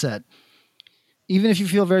Tom said, even if you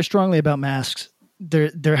feel very strongly about masks,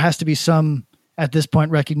 there has to be some at this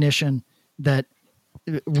point recognition that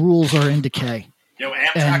rules are in decay.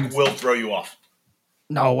 Amtrak will throw you off.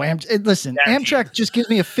 No, listen, Amtrak just gives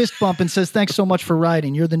me a fist bump and says, "Thanks so much for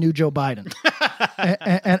riding. You're the new Joe Biden."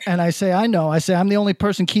 and I say, "I know." I say, "I'm the only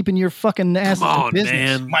person keeping your fucking ass in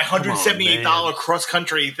business." Man. My $178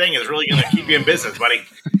 cross-country thing is really going to keep you in business, buddy.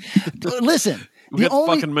 Listen. We got the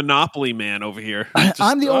fucking Monopoly man over here.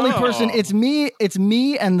 I'm the only person. It's me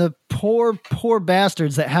and the poor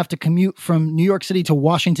bastards that have to commute from New York City to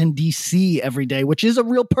Washington, D.C. every day, which is a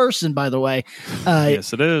real person, by the way.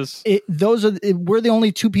 Yes, it is. We're the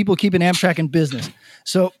only 2 people keeping Amtrak in business.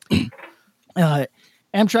 So,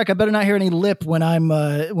 Amtrak, I better not hear any lip when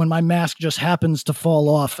when my mask just happens to fall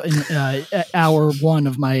off in hour 1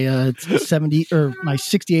 of my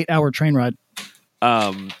 68-hour train ride.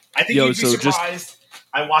 I think you'd be surprised.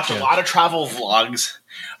 I watch a lot of travel vlogs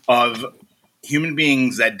of human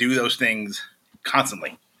beings that do those things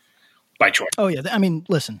constantly by choice. Oh yeah, I mean,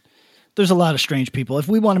 listen, there's a lot of strange people. If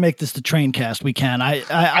we want to make this the train cast, we can. I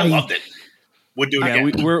loved it. Would do it Yeah,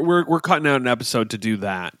 again. we're cutting out an episode to do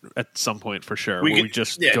that at some point for sure. We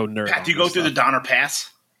just go nerd. Pat, do you go through the Donner Pass?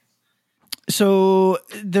 So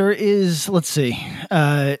there is, let's see,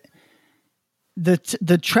 the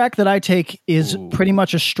track that I take is pretty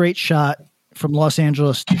much a straight shot from Los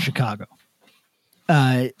Angeles to Chicago.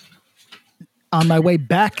 On my way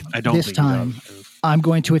back this time, I'm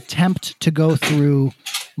going to attempt to go through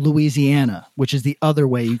Louisiana, which is the other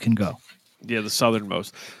way you can go. Yeah, the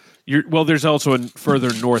southernmost. There's also a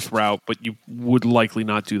further north route, but you would likely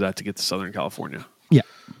not do that to get to Southern California. Yeah.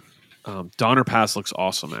 Donner Pass looks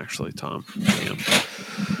awesome, actually, Tom. Damn.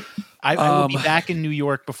 I will be back in New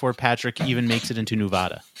York before Patrick even makes it into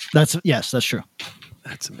Nevada. That's true.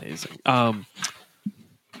 That's amazing.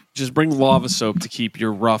 Just bring lava soap to keep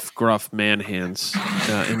your rough, gruff man hands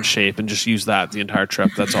in shape, and just use that the entire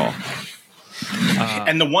trip. That's all.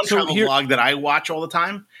 And the one travel vlog that I watch all the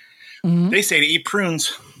time, they say to eat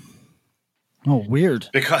prunes. Oh, weird.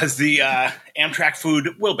 Because the Amtrak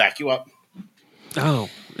food will back you up. Oh,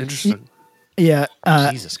 interesting. Yeah.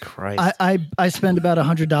 Jesus Christ. I spend about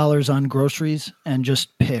 $100 on groceries and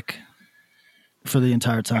just pick for the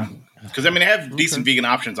entire time. Because, they have decent vegan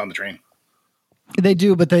options on the train. They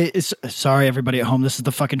do, but sorry, everybody at home. This is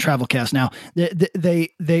the fucking travel cast now. They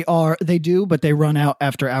do, but they run out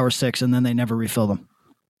after hour 6 and then they never refill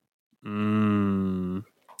them.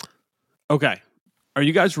 Okay. Are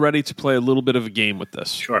you guys ready to play a little bit of a game with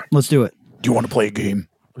this? Sure. Let's do it. Do you want to play a game?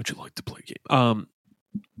 Would you like to play a game?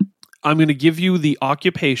 I'm going to give you the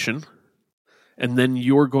occupation, and then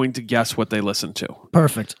you're going to guess what they listen to.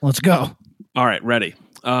 Perfect. Let's go. All right, ready.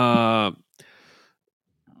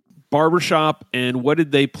 Barbershop, and what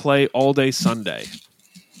did they play all day Sunday?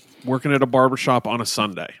 Working at a barbershop on a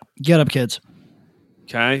Sunday. Get up, kids.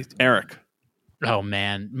 Okay, Eric. Oh,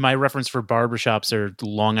 man. My reference for barbershops are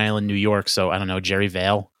Long Island, New York, so I don't know, Jerry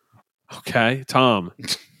Vale. Okay, Tom.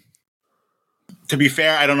 To be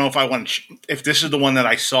fair, I don't know if I want to if this is the one that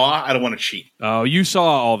I saw, I don't want to cheat. Oh, you saw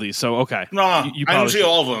all these, so okay. No, I don't see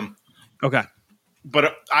all of them. Okay.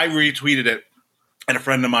 But I retweeted it, and a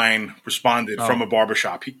friend of mine responded from a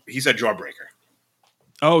barbershop. He said Jawbreaker.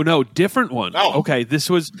 Oh, no, different one. Oh. Okay, this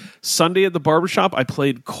was Sunday at the barbershop. I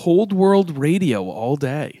played Cold World Radio all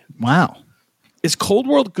day. Wow. Is Cold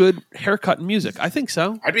World good haircut and music? I think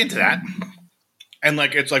so. I'd be into that. And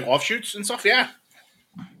it's offshoots and stuff, yeah.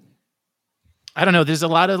 I don't know. There's a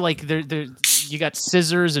lot of you got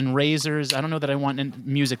scissors and razors. I don't know that I want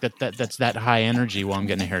music that's that high energy while I'm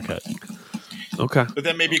getting a haircut. Okay. But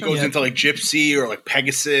then maybe it goes into Gypsy or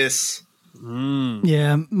Pegasus.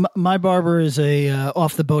 Yeah, my barber is a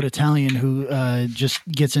off the boat Italian who just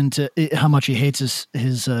gets into how much he hates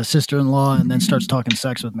his sister-in-law and then starts talking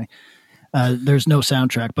sex with me. There's no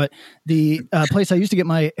soundtrack, but the place I used to get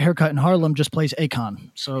my haircut in Harlem just plays Akon.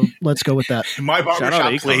 So let's go with that. My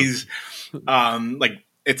barbershop plays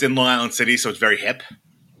it's in Long Island City, so it's very hip.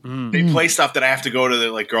 They play stuff that I have to go to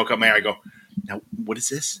the Girl Cut Mayor. I go, now what is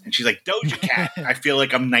this? And she's like, Doja Cat. I feel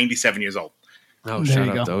like I'm 97 years old. Oh, There shout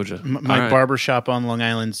you out go. Doja. My barbershop on Long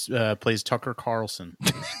Island plays Tucker Carlson.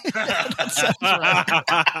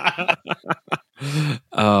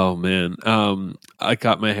 Oh man, I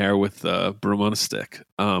cut my hair with broom on a stick.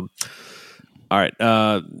 All right,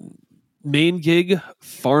 main gig,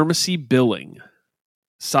 pharmacy billing.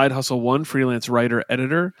 Side hustle 1, freelance writer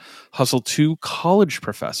editor. Hustle 2, college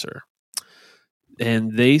professor.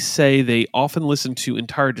 And they say they often listen to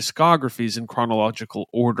entire discographies in chronological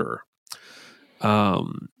order.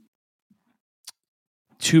 2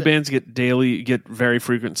 bands get very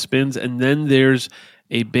frequent spins, and then there's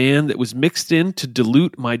a band that was mixed in to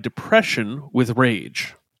dilute my depression with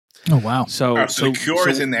rage. Oh, wow. So The Cure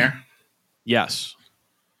is in there. Yes.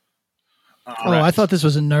 I thought this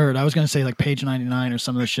was a nerd. I was going to say page 99 or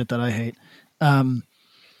some of the shit that I hate.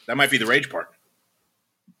 That might be the rage part.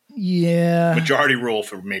 Yeah. Majority rule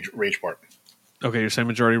for rage part. Okay, you're saying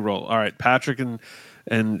majority rule. All right, Patrick and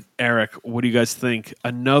Eric, what do you guys think?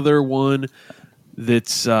 Another one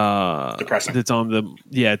that's depressing. That's on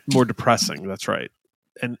the more depressing. That's right.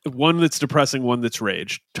 And one that's depressing, one that's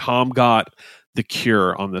rage. Tom got The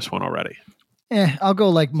Cure on this one already. I'll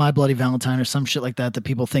go My Bloody Valentine or some shit like that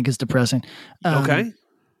people think is depressing. Okay.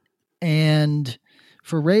 And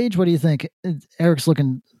for rage, what do you think? Eric's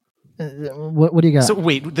looking. What do you got? So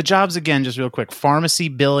wait, the jobs again, just real quick: pharmacy,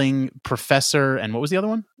 billing, professor, and what was the other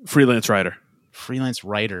one? Freelance writer. Freelance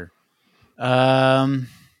writer. Rage.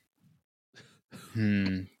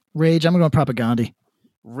 I'm going propaganda.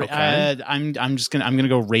 Okay. I'm gonna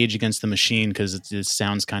go Rage Against the Machine because it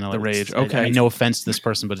sounds kind of like the Rage. I Okay. mean, no offense to this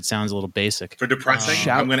person, but it sounds a little basic. For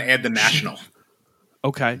depressing, I'm going to add The National.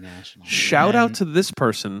 Okay. National. Shout out to this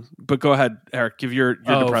person, but go ahead, Eric. Give your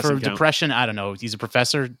depressing for count. depression. I don't know. He's a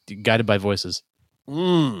professor guided by voices.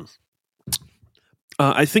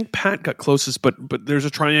 I think Pat got closest, but there's a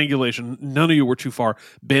triangulation. None of you were too far.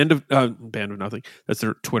 Band of Nothing. That's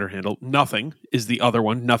their Twitter handle. Nothing is the other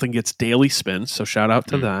one. Nothing gets daily spins. So shout out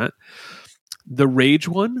to that. The Rage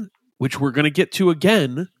one, which we're going to get to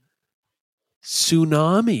again.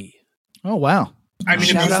 Tsunami. Oh wow! I mean,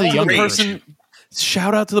 Shout out to the young person.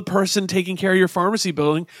 Shout out to the person taking care of your pharmacy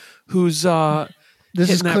building, who's This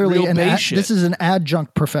is that clearly real base shit. this is an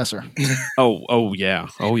adjunct professor. Oh yeah.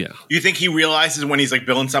 You think he realizes when he's like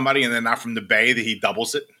billing somebody and they're not from the Bay that he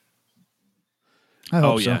doubles it? I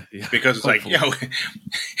hope so. Yeah. Because it's like, yo,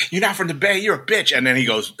 you're not from the Bay, you're a bitch. And then he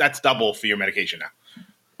goes, that's double for your medication now.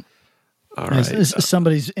 All right.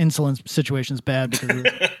 Somebody's insulin situation is bad because of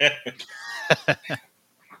this.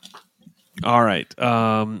 All right.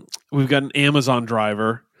 We've got an Amazon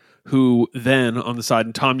driver who then on the side,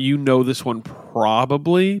 and Tom, you know this one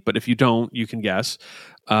probably, but if you don't, you can guess.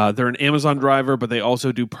 They're an Amazon driver, but they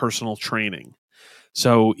also do personal training.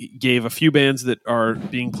 So he gave a few bands that are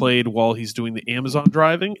being played while he's doing the Amazon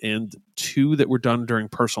driving and 2 that were done during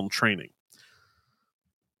personal training.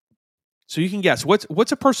 So you can guess,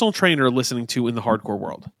 what's a personal trainer listening to in the hardcore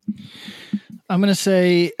world? I'm going to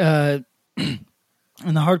say in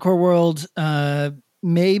the hardcore world,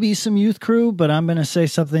 maybe some Youth Crew, but I'm going to say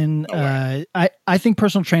something. I think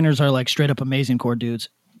personal trainers are like straight up amazing core dudes.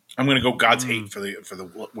 I'm going to go God's Hate for the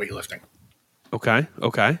weightlifting.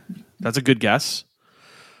 Okay. That's a good guess.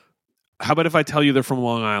 How about if I tell you they're from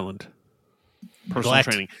Long Island? Personal Neglect.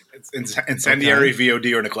 training. It's incendiary,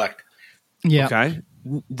 VOD, or neglect. Yeah. Okay.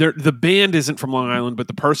 The band isn't from Long Island, but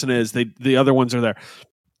the person is. The other ones are there.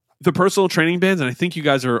 The personal training bands, and I think you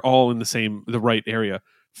guys are all in the right area.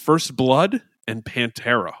 First Blood and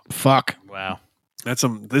Pantera. Fuck. Wow.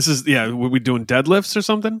 Oh. Were we doing deadlifts or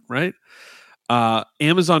something, right?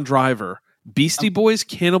 Amazon driver, Beastie Boys,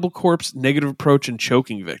 Cannibal Corpse, Negative Approach, and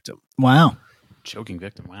Choking Victim. Wow. Choking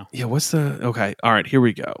Victim. Wow. Yeah, okay. All right, here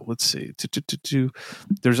we go. Let's see.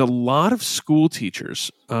 There's a lot of school teachers.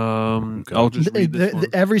 I'll just read this one.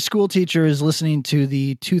 Every school teacher is listening to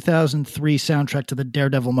the 2003 soundtrack to the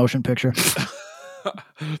Daredevil motion picture.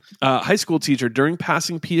 High school teacher, during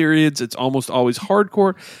passing periods, it's almost always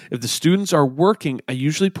hardcore. If the students are working, I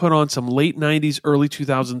usually put on some late 90s, early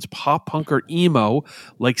 2000s pop punk or emo,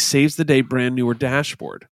 like Saves the Day, Brand New, or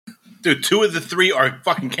Dashboard. Dude, 2 of the 3 are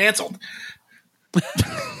fucking canceled.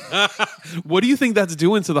 What do you think that's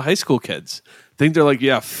doing to the high school kids? Think they're like,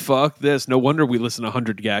 yeah, fuck this. No wonder we listen to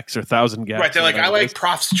 100 gags or 1,000 gags. Right, they're like, I like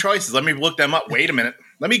Prof's Choices. Let me look them up. Wait a minute.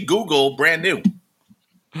 Let me Google Brand New.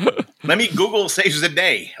 Let me Google Saves the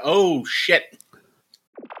Day. Oh, shit.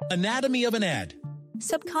 Anatomy of an ad.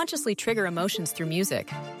 Subconsciously trigger emotions through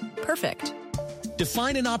music. Perfect.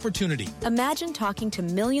 Define an opportunity. Imagine talking to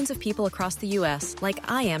millions of people across the U.S.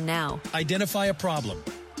 like I am now. Identify a problem.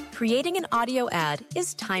 Creating an audio ad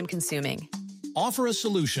is time-consuming. Offer a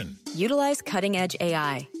solution. Utilize cutting-edge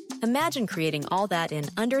AI. Imagine creating all that in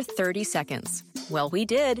under 30 seconds. Well, we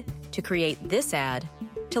did to create this ad.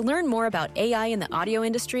 To learn more about AI in the audio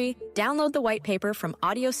industry, download the white paper from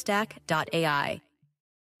audiostack.ai.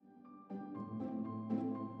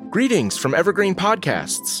 Greetings from Evergreen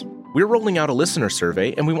Podcasts. We're rolling out a listener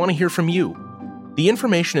survey, and we want to hear from you. The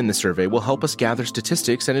information in the survey will help us gather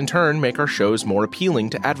statistics and in turn make our shows more appealing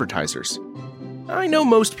to advertisers. I know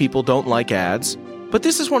most people don't like ads, but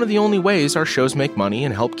this is one of the only ways our shows make money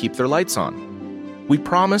and help keep their lights on. We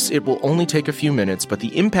promise it will only take a few minutes, but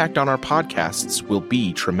the impact on our podcasts will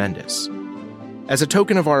be tremendous. As a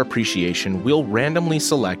token of our appreciation, we'll randomly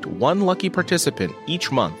select one lucky participant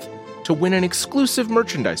each month to win an exclusive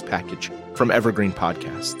merchandise package from Evergreen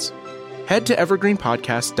Podcasts. Head to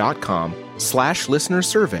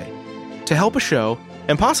evergreenpodcast.com/listenersurvey to help a show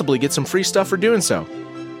and possibly get some free stuff for doing so.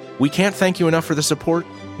 We can't thank you enough for the support.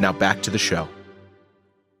 Now back to the show.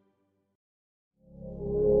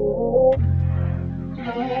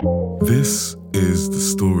 This is the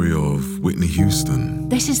story of Whitney Houston.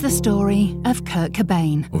 This is the story of Kurt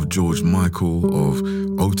Cobain. Of George Michael, of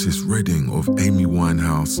Otis Redding, of Amy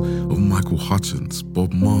Winehouse, of Michael Hutchence,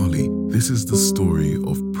 Bob Marley. This is the story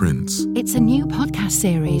of Prince. It's a new podcast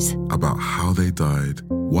series about how they died,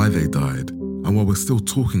 why they died, and why we're still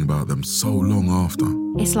talking about them so long after.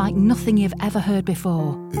 It's like nothing you've ever heard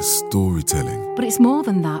before. It's storytelling. But it's more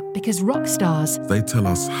than that, because rock stars, they tell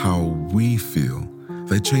us how we feel.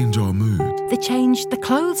 They change our mood. They change the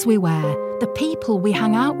clothes we wear, the people we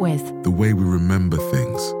hang out with, the way we remember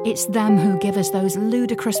things. It's them who give us those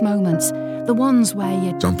ludicrous moments, the ones where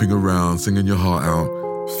you're jumping around, singing your heart out,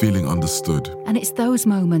 feeling understood. And it's those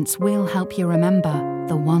moments we'll help you remember,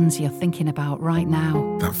 the ones you're thinking about right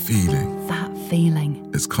now. That feeling. That feeling.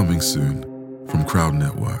 It's coming soon from Crowd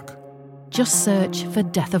Network. Just search for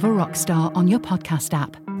Death of a Rock Star on your podcast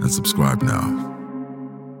app. And subscribe now.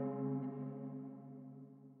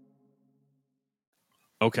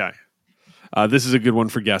 Okay. This is a good one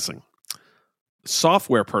for guessing.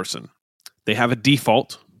 Software person. They have a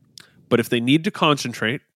default, but if they need to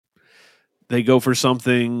concentrate, they go for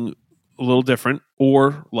something a little different,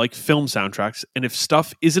 or like film soundtracks. And if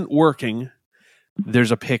stuff isn't working,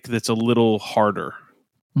 there's a pick that's a little harder.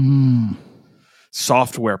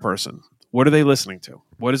 Software person. What are they listening to?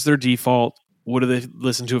 What is their default? What do they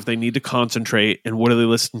listen to if they need to concentrate? And what do they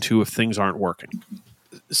listen to if things aren't working?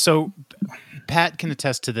 So Pat can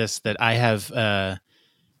attest to this, that I have a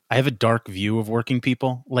dark view of working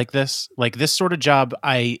people like this. Like this sort of job,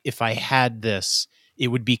 if I had this, it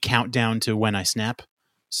would be countdown to when I snap.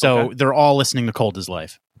 So they're all listening to Cold as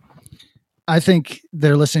Life. I think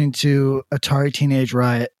they're listening to Atari Teenage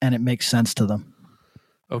Riot, and it makes sense to them.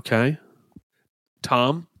 Okay.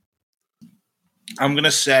 Tom? I'm going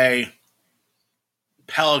to say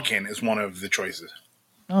Pelican is one of the choices.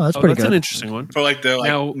 Oh, that's pretty good. That's an interesting one. For like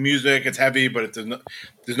the music, it's heavy, but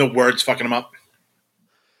there's no words fucking them up.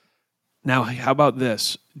 Now, how about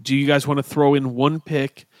this? Do you guys want to throw in one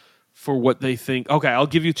pick for what they think? Okay, I'll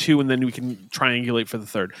give you two, and then we can triangulate for the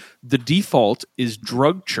third. The default is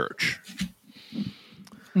Drug Church.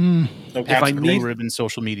 If I need ribbon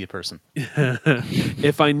social media person,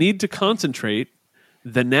 if I need to concentrate,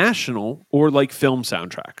 The National or like film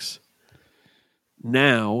soundtracks.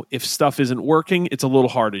 Now, if stuff isn't working, it's a little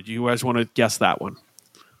harder. Do you guys want to guess that one?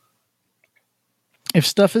 If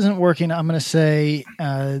stuff isn't working, I'm going to say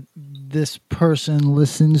this person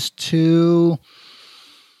listens to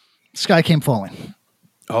Sky Came Falling.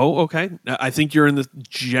 Oh, okay. I think you're in the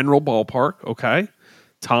general ballpark. Okay.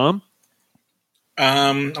 Tom?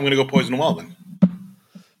 I'm going to go Poison the Well then.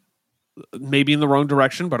 Maybe in the wrong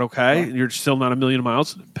direction, but okay. You're still not a million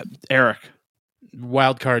miles. Eric?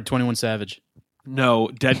 Wild Card, 21 Savage. No,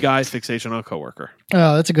 Dead Guy, Fixation on a Coworker.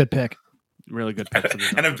 Oh, that's a good pick. Really good pick.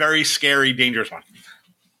 And a very scary, dangerous one.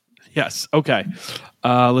 Yes. Okay.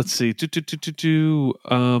 Let's see.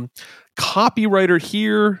 Copywriter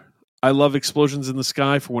here. I love Explosions in the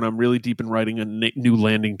Sky for when I'm really deep in writing a new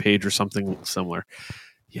landing page or something similar.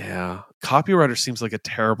 Yeah. Copywriter seems like a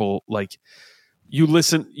terrible, like, you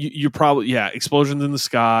listen, you probably, Explosions in the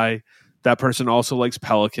Sky. That person also likes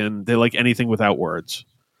Pelican. They like anything without words.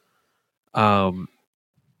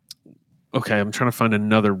 Okay, I'm trying to find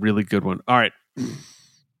another really good one. All right.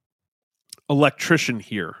 Electrician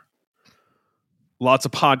here. Lots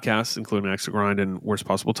of podcasts, including Extra Grind and Worst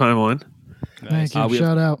Possible Timeline. Thank you.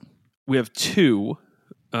 Shout out. We have two.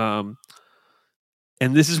 And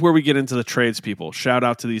this is where we get into the tradespeople. Shout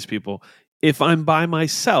out to these people. If I'm by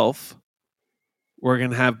myself, we're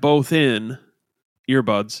going to have both in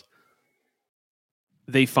earbuds.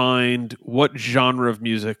 They find what genre of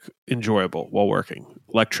music enjoyable while working.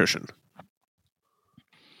 Electrician.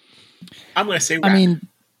 I'm going to say rap.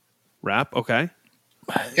 Rap, okay.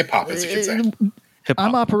 Hip-hop, as you could say. Hip-hop.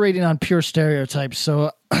 I'm operating on pure stereotypes,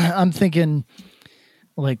 so I'm thinking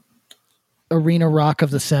like arena rock of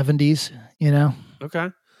the 70s, you know? Okay.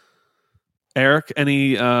 Eric,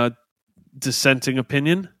 any dissenting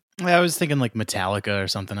opinion? I was thinking like Metallica or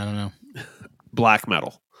something. I don't know. Black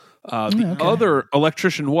metal. Other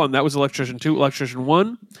Electrician 1, that was Electrician 2. Electrician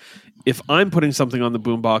 1, if I'm putting something on the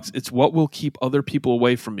boombox, it's what will keep other people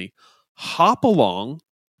away from me. Hop Along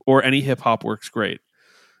or any hip-hop works great.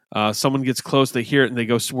 Someone gets close, they hear it, and they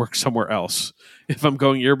go work somewhere else. If I'm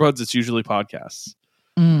going earbuds, it's usually podcasts.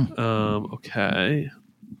 Okay.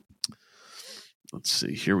 Let's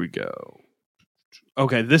see. Here we go.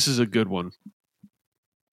 Okay, this is a good one.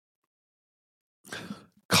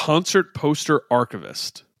 Concert poster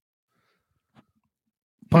archivist.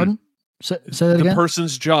 Pardon? Say that again? The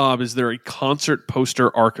person's job is they're a concert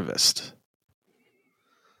poster archivist.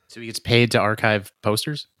 So he gets paid to archive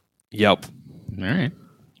posters? Yep. All right.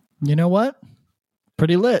 You know what?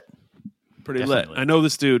 Pretty lit. Pretty lit. I know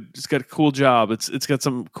this dude. It's got a cool job. It's got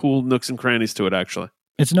some cool nooks and crannies to it, actually.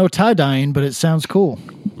 It's no tie-dyeing, but it sounds cool.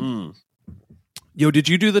 Yo, did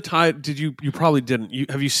you do the tie? You probably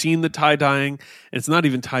didn't. Have you seen the tie-dyeing? It's not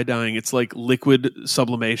even tie-dyeing. It's like liquid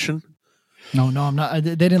sublimation. No, I'm not.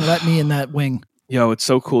 They didn't let me in that wing. Yo, it's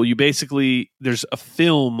so cool. You basically, there's a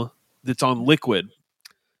film that's on liquid,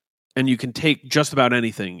 and you can take just about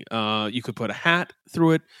anything. You could put a hat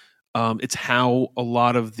through it. It's how a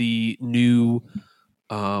lot of the new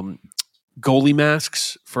goalie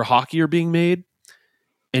masks for hockey are being made.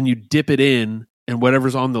 And you dip it in, and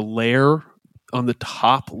whatever's on the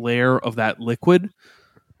top layer of that liquid,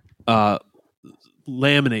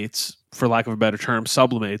 laminates, for lack of a better term,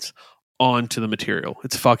 sublimates onto the material.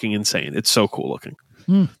 It's fucking insane. It's so cool looking.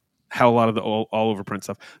 How a lot of the all over print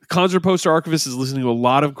stuff. The Concert Poster Archivist is listening to a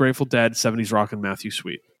lot of Grateful Dead, 70s rock, and Matthew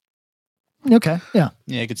Sweet. Okay, yeah,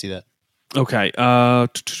 I could see that. Okay,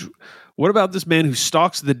 what about this man who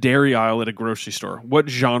stalks the dairy aisle at a grocery store? What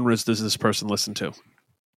genres does this person listen to?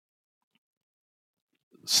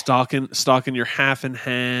 Stalking your half and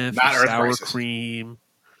half, Not Earth sour Crisis. cream.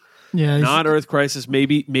 yeah. Not Earth Crisis.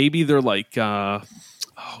 Maybe they're like, that's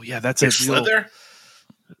Big a real, Slither?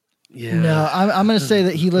 yeah. No, I'm going to say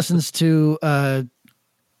that he listens to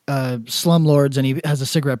Slumlords and he has a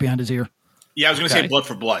cigarette behind his ear. Yeah, I was going to Okay. say Blood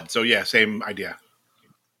for Blood. So yeah, same idea.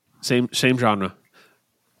 Same genre.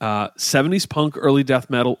 70s punk, early death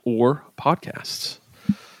metal, or podcasts.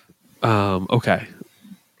 Okay.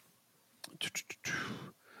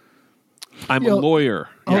 I'm a lawyer.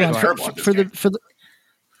 Hold Yeah, on, go ahead.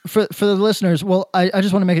 for the listeners. Well, I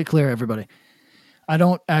just want to make it clear, everybody. I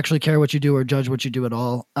don't actually care what you do or judge what you do at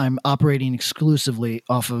all. I'm operating exclusively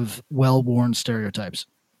off of well-worn stereotypes.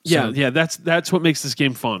 Yeah, that's what makes this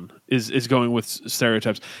game fun is going with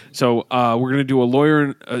stereotypes. So we're going to do a lawyer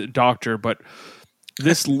and a doctor, but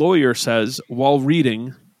this lawyer says while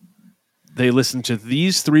reading, they listen to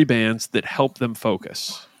these 3 bands that help them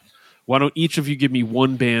focus. Why don't each of you give me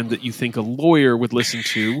one band that you think a lawyer would listen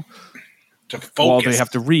to while they have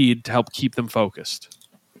to read to help keep them focused?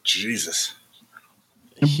 Jesus.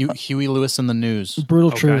 Huey Lewis and the News. Brutal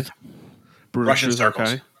Truth. Brutal Russian Truth,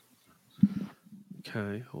 Circles.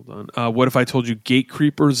 Okay, hold on. What if I told you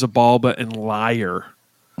Gatekeeper, Zabalba, and Liar?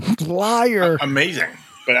 Liar. Amazing.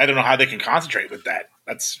 But I don't know how they can concentrate with that.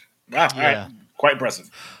 That's all right. Quite impressive.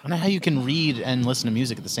 I don't know how you can read and listen to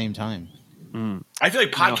music at the same time. I feel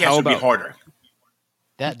like podcasts how would be about- harder.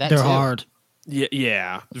 That They're too. hard.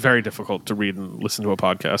 Yeah, very difficult to read and listen to a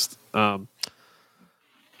podcast. I'm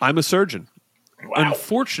a surgeon. Wow.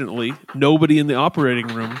 Unfortunately, nobody in the operating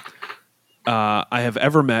room I have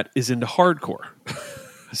ever met is into hardcore.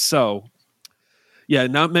 So, yeah,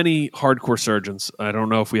 not many hardcore surgeons. I don't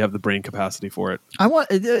know if we have the brain capacity for it. I want.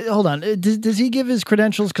 Hold on. Does he give his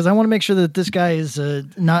credentials? Because I want to make sure that this guy is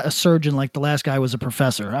not a surgeon like the last guy was a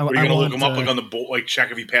professor. Are you going to look him up like on the board, like check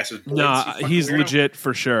if he passes boards? Nah, You fucking he's weirdo? legit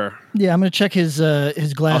for sure. Yeah, I'm going to check his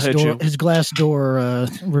glass hit door you. his glass door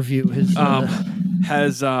review. His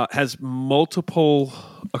Has multiple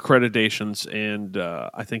accreditations, and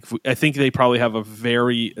I think they probably have a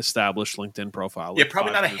very established LinkedIn profile. Yeah, like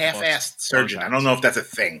probably not a 500+ half-assed surgeon. I don't know if that's a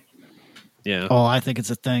thing. Yeah. Oh, I think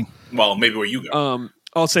it's a thing. Well, maybe where you go.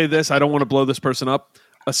 I'll say this: I don't want to blow this person up.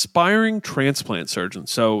 Aspiring transplant surgeon.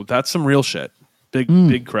 So that's some real shit.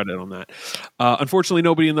 Big credit on that. Unfortunately,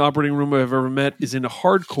 nobody in the operating room I've ever met is into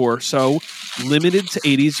hardcore, so limited to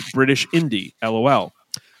 80s British indie. LOL.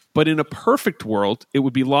 But in a perfect world, it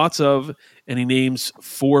would be lots of, and he names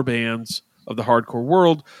 4 bands of the hardcore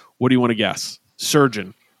world. What do you want to guess?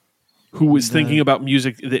 Surgeon, who was thinking about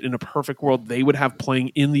music that in a perfect world they would have playing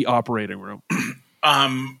in the operating room.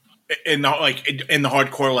 In the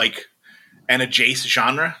hardcore and a Jace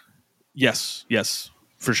genre. Yes,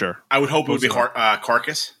 for sure. I would hope it would be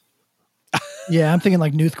Carcass. Yeah, I'm thinking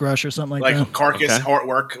like Newthgrush or something like that. Carcass Okay.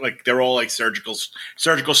 artwork. Like they're all like surgical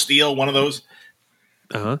steel. One of those.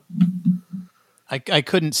 I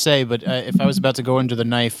couldn't say, but if I was about to go under the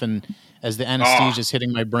knife and as the anesthesia is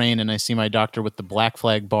hitting my brain and I see my doctor with the black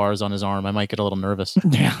flag bars on his arm, I might get a little nervous.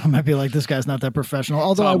 Yeah, I might be like, this guy's not that professional.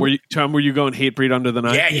 Although Tom, were you going Hatebreed under the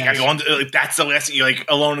knife? Yeah, you gotta go under. That's the last thing. You're like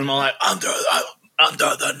alone in the light under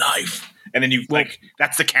the knife, and then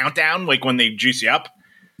that's the countdown. Like when they juice you up.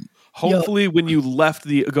 Hopefully, when you left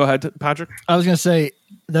the, go ahead, Patrick. I was going to say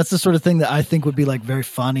that's the sort of thing that I think would be like very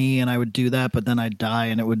funny, and I would do that, but then I'd die,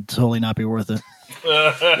 and it would totally not be worth it.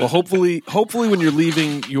 Well, hopefully, when you're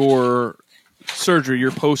leaving your surgery,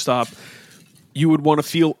 your post-op, you would want to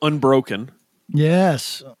feel unbroken.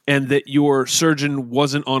 Yes, and that your surgeon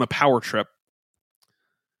wasn't on a power trip,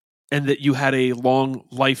 and that you had a long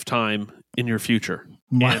lifetime in your future.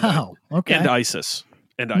 Wow. Okay. And ISIS.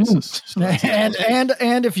 And ISIS. So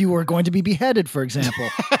and if you were going to be beheaded, for example.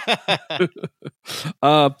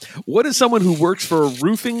 What does someone who works for a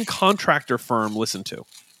roofing contractor firm listen to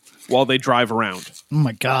while they drive around? Oh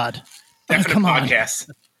my God. Definite Come on.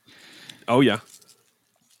 podcast. Oh yeah.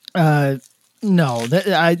 No.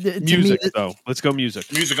 Music though. Let's go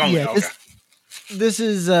music. Music only. Yeah, Okay. This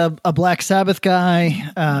is a Black Sabbath guy,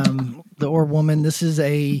 or woman. This is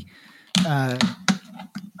a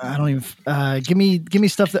I don't even give me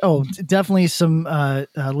stuff that definitely some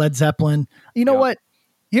Led Zeppelin. You know what?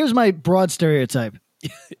 Here's my broad stereotype.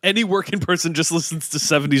 Any working person just listens to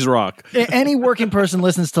 70s rock. Any working person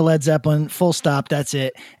listens to Led Zeppelin, full stop, that's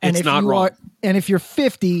it. And It's not wrong. And if you're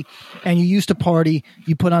 50 and you used to party,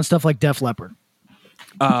 you put on stuff like Def Leppard.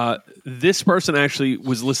 This person actually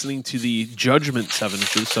was listening to the Judgment 7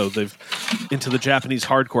 inches, so they've into the Japanese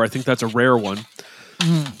hardcore. I think that's a rare one.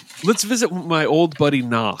 Let's visit my old buddy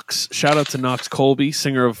Knox. Shout out to Knox Colby,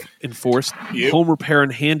 singer of Enforced, Home Repair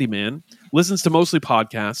and Handyman. Listens to mostly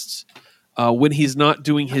podcasts. When he's not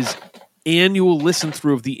doing his annual listen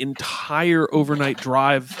through of the entire Overnight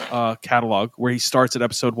Drive catalog, where he starts at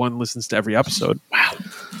episode 1, listens to every episode. Wow.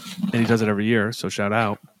 And he does it every year, so shout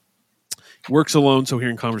out. Works alone, so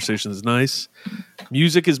hearing conversations is nice.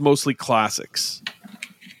 Music is mostly classics.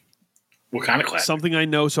 What kind of classics? Something I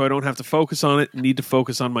know so I don't have to focus on it, need to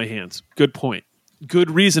focus on my hands. Good point. Good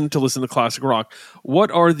reason to listen to classic rock. What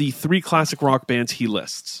are the 3 classic rock bands he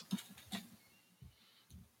lists?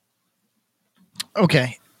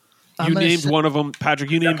 Okay. You named one of them. Patrick,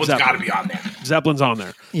 you named Zeppelin's Zeppelin. got to be on there. Zeppelin's on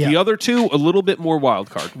there. Yeah. The other 2, a little bit more wild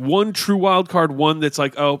card. One true wild card, one that's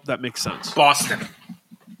like, oh, that makes sense. Boston.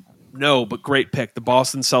 No, but great pick. The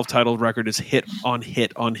Boston self-titled record is hit on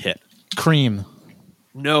hit on hit. Cream.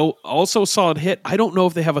 No, also a solid hit. I don't know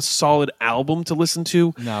if they have a solid album to listen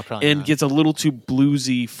to. No, probably and not. gets a little too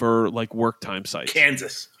bluesy for like work time sites.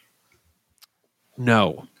 Kansas.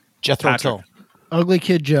 No. Jethro Patrick. Tull. Ugly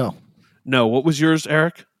Kid Joe. No. What was yours,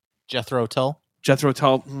 Eric? Jethro Tull. Jethro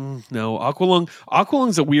Tull. No. Aqualung.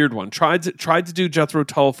 Aqualung's a weird one. Tried to do Jethro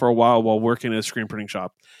Tull for a while working at a screen printing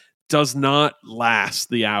shop. Does not last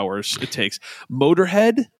the hours it takes.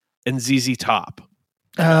 Motorhead and ZZ Top.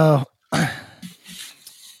 Oh.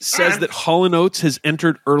 Says that Hall & Oates has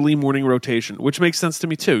entered early morning rotation, which makes sense to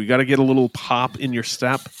me too. You got to get a little pop in your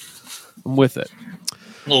step. I'm with it.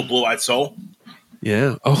 A little Blue-Eyed Soul.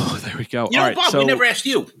 Yeah. Oh, there we go. You know, All right, Bob, we never asked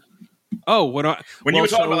you. Oh, When you were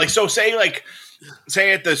talking about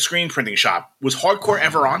say at the screen printing shop, was hardcore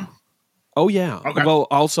ever on? Oh yeah. Okay. Well,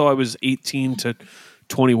 also I was 18 to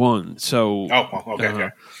 21, so okay.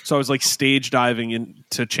 So I was like stage diving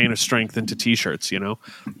into Chain of Strength into t-shirts, you know.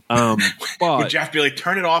 But would Jeff be like,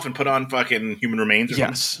 turn it off and put on fucking Human Remains? Or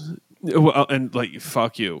yes. Well, and like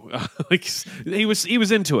fuck you, like he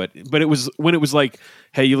was into it, but it was when it was like,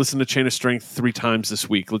 hey, you listen to Chain of Strength 3 times this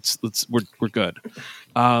week. We're good.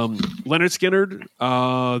 Leonard Skinner,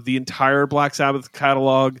 the entire Black Sabbath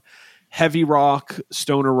catalog, heavy rock,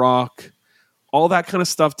 stoner rock, all that kind of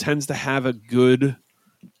stuff tends to have a good.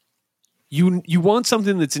 You want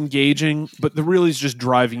something that's engaging, but that really is just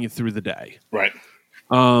driving you through the day. Right.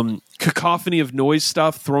 Cacophony of noise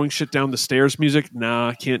stuff, throwing shit down the stairs music. Nah,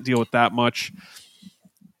 I can't deal with that much.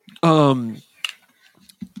 Pub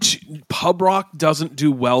rock doesn't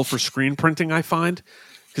do well for screen printing, I find,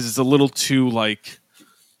 because it's a little too like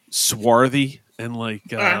swarthy and like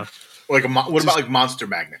what about like Monster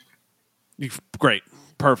Magnet? Great.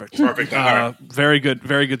 Perfect. All right. Very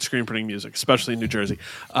good screen printing music, especially in New Jersey.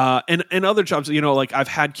 And other jobs, you know, like I've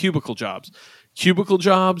had cubicle jobs.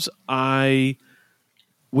 I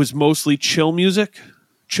was mostly chill music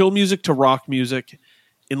to rock music,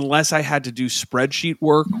 unless I had to do spreadsheet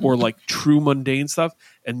work or like true mundane stuff.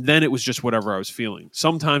 And then it was just whatever I was feeling.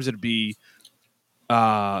 Sometimes it'd be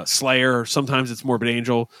Slayer. Sometimes it's Morbid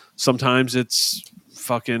Angel. Sometimes it's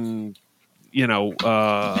fucking, you know,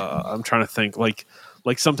 I'm trying to think like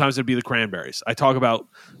sometimes it'd be the Cranberries. I talk about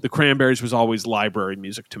the Cranberries was always library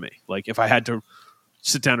music to me. Like if I had to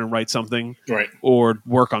sit down and write something or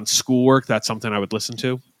work on schoolwork, that's something I would listen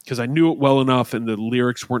to because I knew it well enough and the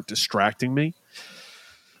lyrics weren't distracting me.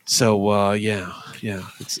 So yeah,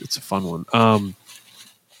 it's a fun one.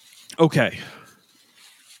 Okay.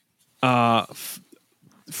 Friend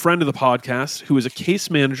of the podcast who is a case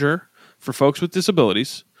manager for folks with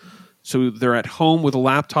disabilities. So they're at home with a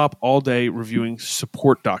laptop all day reviewing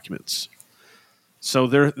support documents. So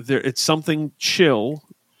they're it's something chill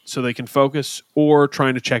so they can focus or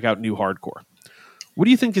trying to check out new hardcore. What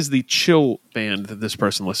do you think is the chill band that this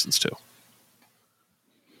person listens to?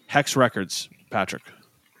 Hex Records, Patrick.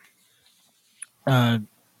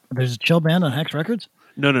 There's a chill band on Hex Records?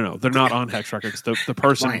 No. They're not on Hex Records. The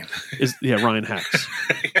person Ryan. is Ryan Hex.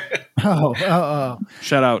 Oh.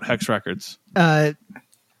 Shout out Hex Records.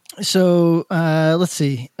 So let's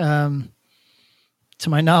see. To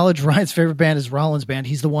my knowledge, Ryan's favorite band is Rollins Band.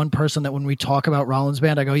 He's the one person that when we talk about Rollins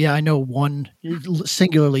Band, I go, yeah, I know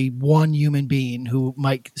singularly one human being who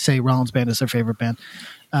might say Rollins Band is their favorite band.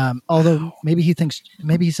 Although maybe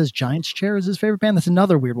he says Giants Chair is his favorite band. That's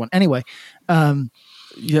another weird one. Anyway.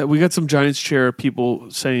 Yeah, we got some Giants Chair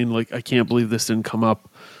people saying like, I can't believe this didn't come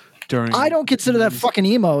up during. I don't consider that fucking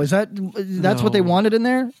emo. That's what they wanted in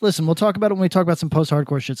there? Listen, we'll talk about it when we talk about some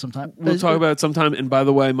post-hardcore shit sometime. We'll talk about it sometime. And by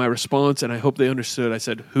the way, my response, and I hope they understood, I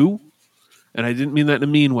said, who? And I didn't mean that in a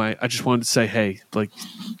mean way. I just wanted to say, hey, like,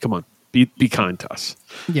 come on, be kind to us.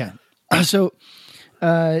 Yeah. So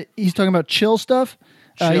he's talking about chill stuff.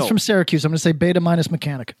 He's from Syracuse. I'm going to say beta minus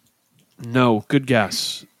mechanic. No, good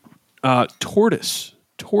guess. Tortoise.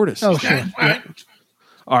 Oh, sure.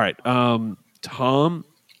 All right. Tom,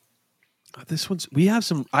 this one's, we have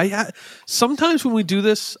some, sometimes when we do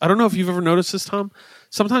this, I don't know if you've ever noticed this, Tom,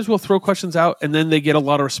 sometimes we'll throw questions out and then they get a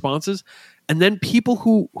lot of responses. And then people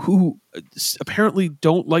who apparently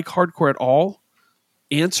don't like hardcore at all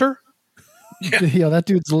answer. Yo, that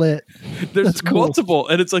dude's lit. There's multiple.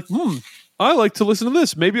 And it's like, I like to listen to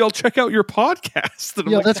this. Maybe I'll check out your podcast.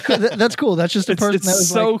 Yeah, like, that's cool. That's cool. That's just a person that was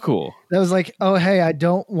so cool. That was like, oh, hey, I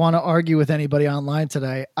don't want to argue with anybody online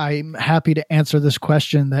today. I'm happy to answer this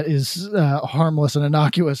question that is harmless and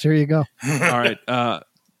innocuous. Here you go. All right.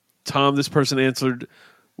 Tom, this person answered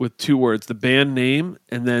with 2 words, the band name,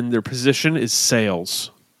 and then their position is sales.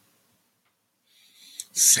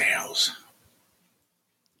 Sales.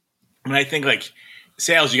 I mean, I think like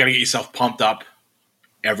sales, you got to get yourself pumped up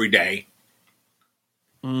every day.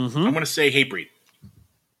 Mm-hmm. I'm going to say Hatebreed.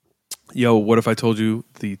 Yo, what if I told you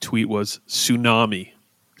the tweet was tsunami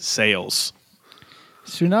sales?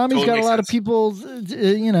 Tsunami's totally got a lot of people,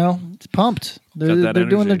 pumped. They're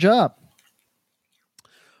doing their job.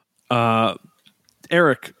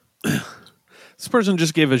 Eric, this person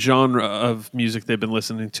just gave a genre of music they've been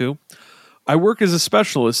listening to. I work as a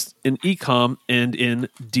specialist in e-com and in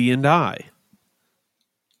D&I.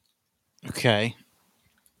 Okay.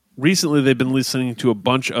 Recently, they've been listening to a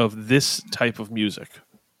bunch of this type of music.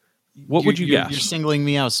 What would you guess? You're singling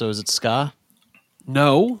me out, so is it ska?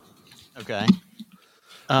 No. Okay.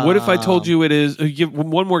 What if I told you it is... give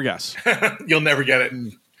one more guess. You'll never get it.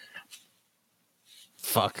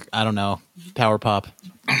 Fuck. I don't know. Power pop.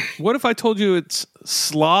 What if I told you it's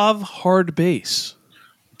Slav hard bass?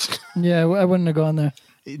 Yeah, I wouldn't have gone there.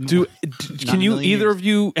 Can you either of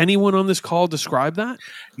you, anyone on this call, describe that?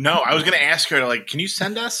 No, I was going to ask her, like, can you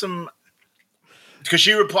send us some? Because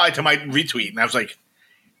she replied to my retweet, and I was like,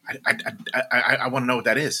 I want to know what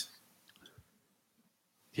that is.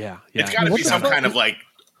 Yeah. It's got to be some kind of like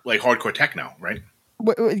hardcore techno, right?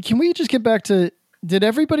 Wait, can we just get back to? Did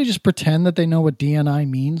everybody just pretend that they know what DNI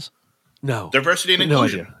means? No. Diversity and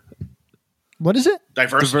inclusion. No. What is it?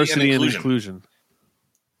 Diversity and inclusion.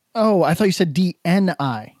 Oh, I thought you said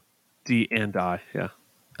DNI. D&I, yeah.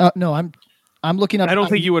 No, I'm looking up. I don't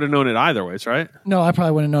think you would have known it either ways, right? No, I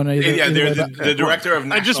probably wouldn't have known it either. Yeah, the director of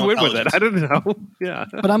national I just went with it. I don't know. Yeah.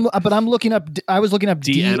 But I'm looking up. I was looking up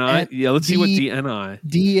DNI. Yeah, let's see what DNI.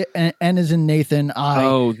 D N is in Nathan. I.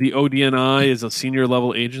 Oh, the ODNI is a senior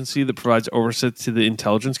level agency that provides oversight to the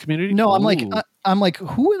intelligence community. No, I'm like,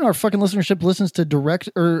 who in our fucking listenership listens to direct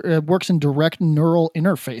or works in direct neural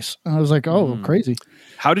interface? And I was like, oh, crazy.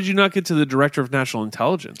 How did you not get to the director of national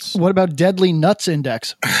intelligence? What about Deadly Nuts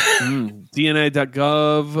Index?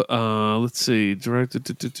 DNA.gov. Let's see.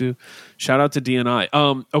 Shout out to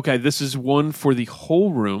DNI. Okay, this is one for the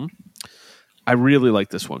whole room. I really like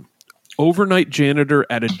this one. Overnight janitor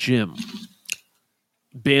at a gym.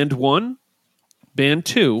 Band 1, Band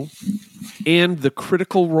 2, and the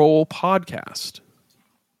Critical Role podcast.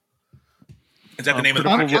 Is that the name of the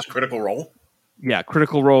podcast, Critical Role? Yeah,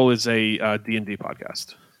 Critical Role is a D&D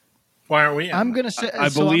podcast. Why aren't we? I'm going to say... I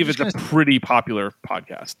believe it's a pretty popular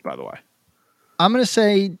podcast, by the way. I'm going to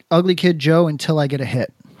say Ugly Kid Joe until I get a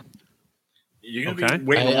hit. You're going to be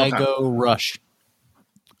waiting a long time. I go Rush.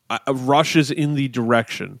 Rush is in the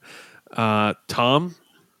direction. Tom?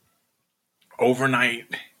 Overnight.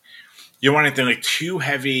 You don't want anything like too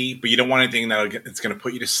heavy, but you don't want anything that's going to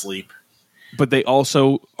put you to sleep. But they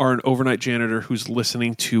also are an overnight janitor who's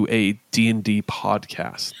listening to a D&D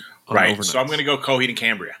podcast. Right. Overnights. So I'm going to go Coheed and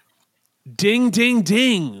Cambria. Ding, ding,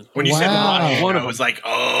 ding. When you said Rush, I was like,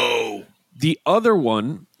 oh. The other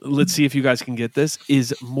one, let's see if you guys can get this,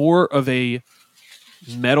 is more of a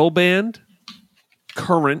metal band,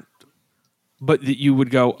 current, but that you would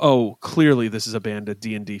go, oh, clearly this is a band a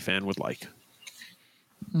D&D fan would like.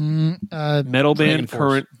 Metal band,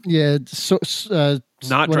 current. Yeah.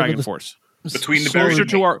 Not Dragon Force. Between the closer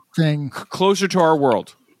to our thing. Closer to our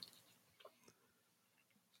world.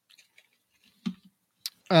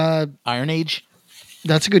 Iron Age.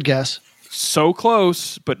 That's a good guess. So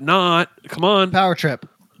close, but not. Come on. Power Trip.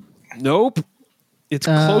 Nope. It's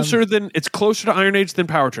closer to Iron Age than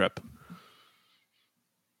Power Trip.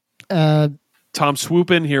 Tom, swoop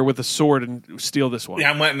in here with a sword and steal this one. Yeah,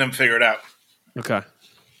 I'm letting them figure it out. Okay.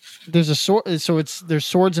 There's a sword, so there's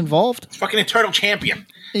swords involved. It's fucking Eternal Champion.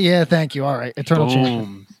 Yeah, thank you. All right, Eternal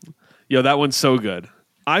Champion. Yo, that one's so good.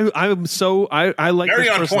 I like Very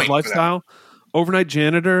this on person's point for lifestyle. Overnight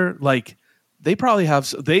janitor, like they probably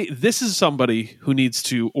have. This is somebody who needs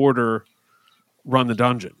to order Run the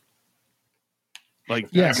Dungeon. Like,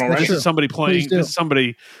 yes, this is somebody playing. This is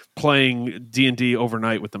somebody playing D&D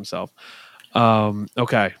overnight with themselves.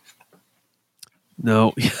 Okay.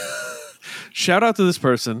 No. Shout out to this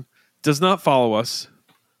person. Does not follow us.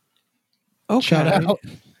 Okay. Shout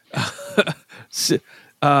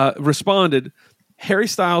out. Responded. Harry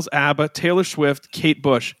Styles, ABBA, Taylor Swift, Kate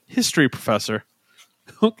Bush, history professor.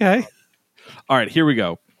 Okay. All right, here we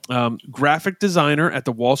go. Graphic designer at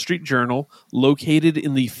the Wall Street Journal, located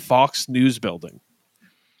in the Fox News building.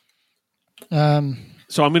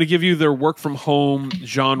 So I'm going to give you their work from home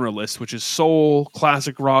genre list, which is soul,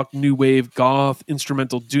 classic rock, new wave, goth,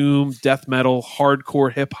 instrumental doom, death metal,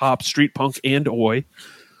 hardcore, hip hop, street punk, and oi.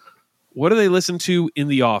 What do they listen to in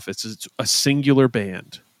the office? It's a singular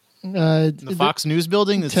band. The Fox News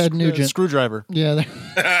building. Ted Nugent. Screwdriver. Yeah,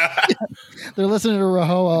 they're listening to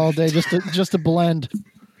Rahowa all day just to blend.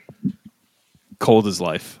 Cold as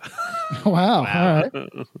life. Wow. All right.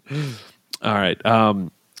 All right.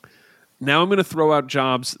 Now I'm going to throw out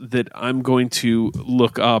jobs that I'm going to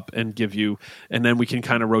look up and give you, and then we can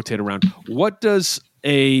kind of rotate around. What does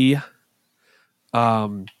Eric,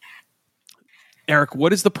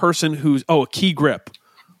 what is the person who's, a key grip.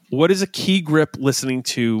 What is a key grip listening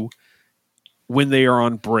to when they are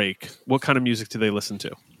on break? What kind of music do they listen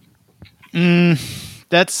to?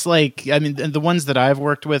 That's like, I mean, the ones that I've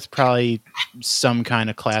worked with, probably some kind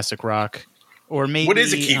of classic rock. Or maybe... What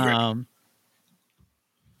is a key grip?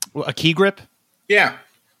 A key grip? Yeah.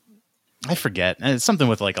 I forget. It's something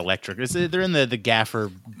with like electric. They're in the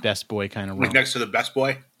Gaffer Best Boy kind of room. Like next to the Best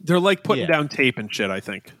Boy? They're like putting down tape and shit, I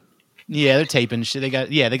think. Yeah, they're taping shit. They got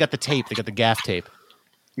the tape. They got the gaff tape.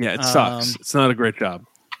 Yeah, it sucks. It's not a great job.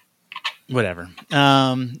 Whatever.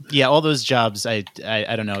 Yeah, all those jobs, I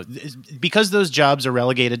don't know. Because those jobs are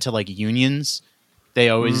relegated to like unions, they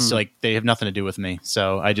always they have nothing to do with me.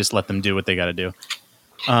 So I just let them do what they got to do.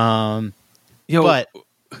 But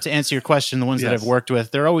to answer your question, the ones that I've worked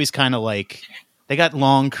with, they're always kind of like, they got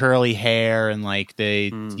long curly hair and like they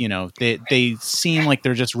seem like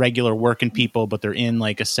they're just regular working people, but they're in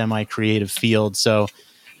like a semi-creative field. So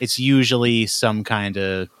it's usually some kind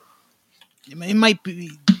of, it might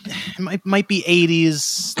be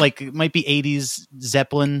 80s, like it might be 80s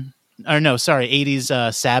Zeppelin, or no, sorry,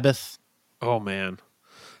 80s Sabbath. Oh man.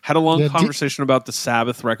 Had a long conversation about the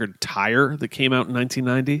Sabbath record Tire that came out in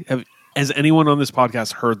 1990. Has anyone on this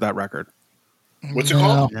podcast heard that record? What's it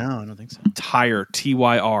called? No, I don't think so. Tyr,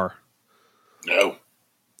 Tyr. No.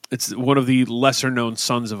 It's one of the lesser known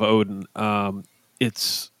Sons of Odin. I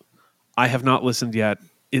have not listened yet.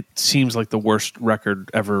 It seems like the worst record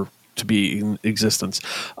ever to be in existence.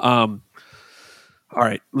 All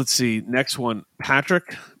right, let's see. Next one.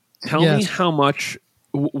 Patrick, tell me how much,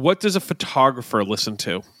 what does a photographer listen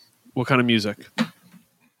to? What kind of music?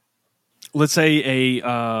 Let's say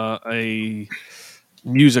a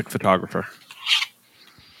music photographer.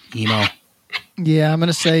 Emo. Yeah, I'm going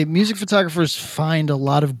to say music photographers find a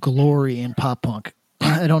lot of glory in pop punk.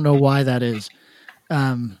 I don't know why that is.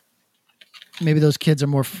 Maybe those kids are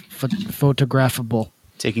more photographable.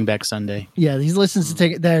 Taking Back Sunday. Yeah, he listens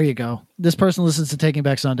to there you go. This person listens to Taking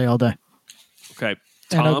Back Sunday all day. Okay.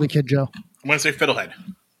 Tom? And Ugly Kid Joe. I'm going to say Fiddlehead.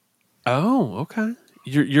 Oh, okay.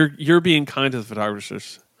 You're being kind to the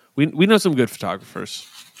photographers. We know some good photographers.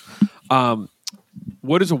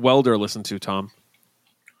 What does a welder listen to, Tom?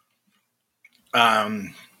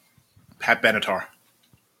 Pat Benatar.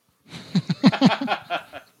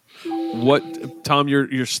 What, Tom?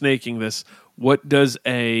 You're snaking this. What does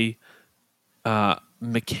a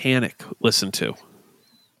mechanic listen to?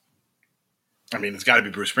 I mean, it's got to be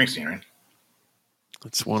Bruce Springsteen, right?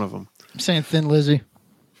 That's one of them. I'm saying Thin Lizzy.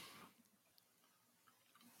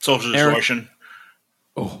 Social Distortion.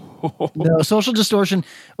 Oh no, Social Distortion.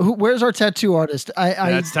 Where's our tattoo artist?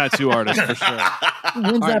 That's tattoo artist for sure.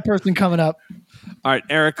 When's that person coming up? All right,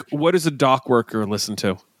 Eric. What does a dock worker listen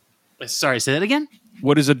to? Sorry, say that again.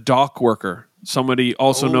 What is a dock worker? Somebody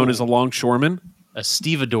also known as a longshoreman. A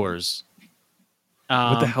stevedores.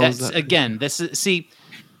 What the hell is that? Again, this is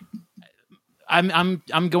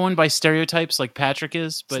I'm going by stereotypes like Patrick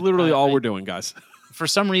is, but it's literally all we're doing, guys. For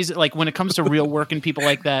some reason, like when it comes to real work and people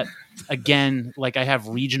like that, again, like I have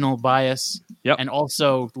regional bias. Yep. And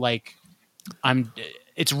also like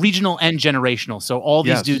it's regional and generational. So all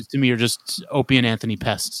these dudes to me are just Opie and Anthony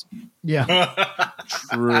pests. Yeah.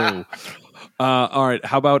 True. All right.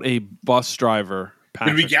 How about a bus driver,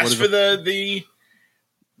 Did we guess for the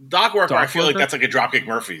dock worker? I feel like that's like a Dropkick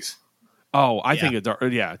Murphys. Oh, I think it's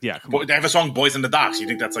yeah. They have a song "Boys in the Docks." You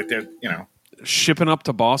think that's like their, shipping up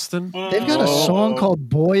to Boston? They've got a song called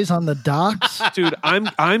 "Boys on the Docks." Dude,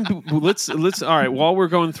 let's all right, while we're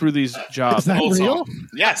going through these jobs. Is that real?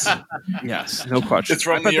 Yes. Yes, no question. It's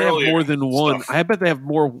from I bet the they have earlier more than one. stuff. I bet they have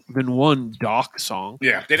more than one dock song.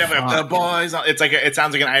 Yeah, they definitely have the boys. It's like it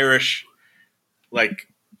sounds like an Irish, like,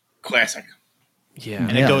 classic. Yeah,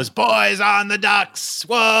 and it goes, "Boys on the Docks."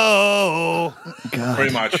 Whoa, God.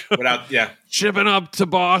 Pretty much. Without shipping up to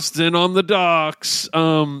Boston on the docks.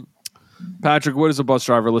 Patrick, what does a bus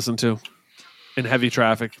driver listen to in heavy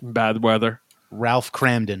traffic, bad weather? Ralph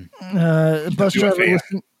Cramden.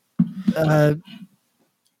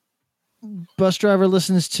 Bus driver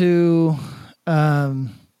listens to.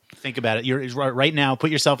 Think about it. You're right now.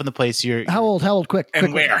 Put yourself in the place. How old? Quick.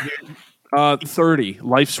 And where? 30.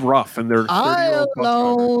 Life's rough, and they're 30-year-old bus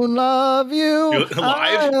alone love you.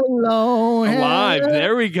 Alive? Alive.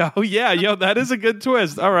 There we go. Yeah, that is a good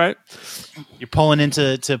twist. All right. You're pulling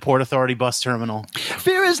into Port Authority bus terminal.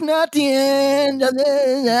 Fear is not the end of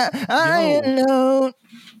this. I alone.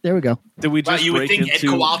 There we go. Did we just you would break think Ed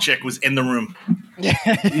into... Kowalczyk was in the room.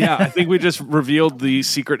 Yeah, I think we just revealed the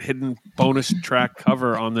secret hidden bonus track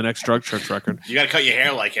cover on the next Drug Church record. You got to cut your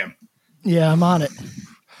hair like him. Yeah, I'm on it.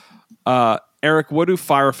 Eric, what do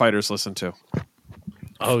firefighters listen to?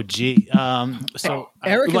 Oh, gee.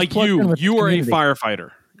 Eric, like you are a firefighter.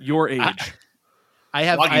 Your age. I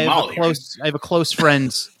have a close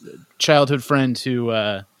friend, childhood friend who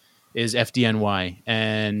is FDNY,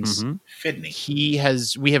 and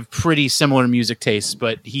we have pretty similar music tastes,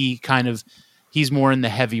 but he's more in the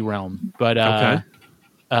heavy realm. But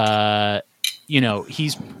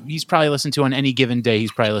he's probably listened to on any given day.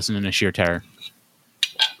 He's probably listening to Sheer Terror.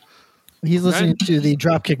 He's listening to the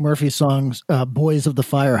Dropkick Murphys songs, "Boys of the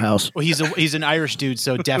Firehouse." Well, he's an Irish dude,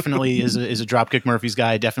 so definitely is a Dropkick Murphys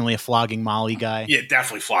guy. Definitely a Flogging Molly guy. Yeah,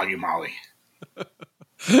 definitely Flogging Molly.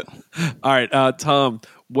 All right, Tom.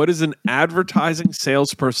 What does an advertising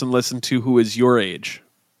salesperson listen to who is your age?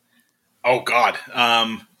 Oh God,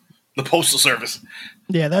 the Postal Service.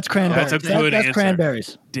 Yeah, that's cranberries. That's a good answer. That's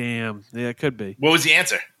cranberries. Damn, yeah, it could be. What was the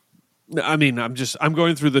answer? I mean, I'm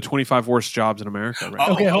going through the 25 worst jobs in America right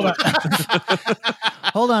now. Okay, hold on.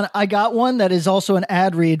 Hold on. I got one that is also an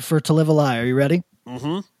ad read for To Live a Lie. Are you ready?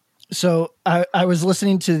 Mm-hmm. So I was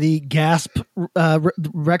listening to the Gasp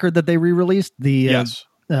record that they re-released.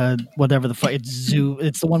 Whatever the fuck. It's Zoo.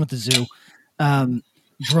 It's the one with the zoo.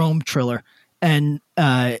 Drome Triller. And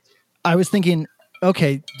I was thinking,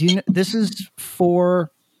 okay, this is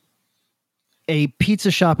for a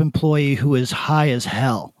pizza shop employee who is high as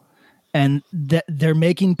hell. And they're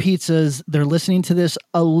making pizzas. They're listening to this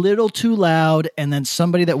a little too loud, and then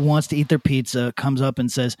somebody that wants to eat their pizza comes up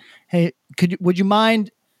and says, "Hey, would you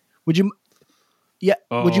mind turning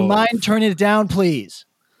it down, please?"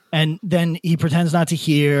 And then he pretends not to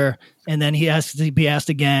hear, and then he asks to be asked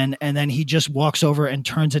again, and then he just walks over and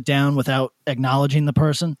turns it down without acknowledging the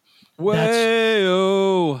person.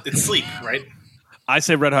 It's sleep, right? I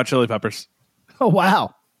say Red Hot Chili Peppers. Oh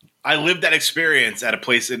wow. I lived that experience at a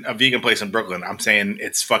vegan place in Brooklyn. I'm saying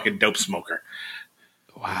it's fucking Dope Smoker.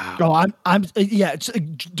 Wow. Oh, it's a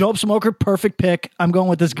Dope Smoker, perfect pick. I'm going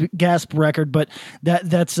with this Gasp record, but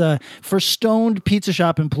that's for stoned pizza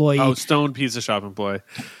shop employee. Oh, stoned pizza shop employee.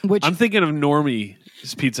 Which I'm thinking of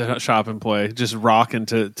Normie's pizza shop employee just rocking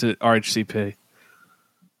to RHCP.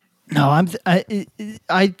 No,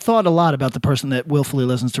 I thought a lot about the person that willfully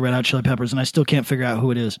listens to Red Hot Chili Peppers, and I still can't figure out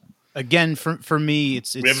who it is. Again, for me,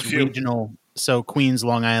 it's regional. So Queens,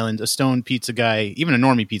 Long Island, a stoned pizza guy, even a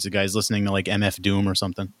normie pizza guy is listening to like MF Doom or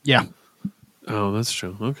something. Yeah. Oh, that's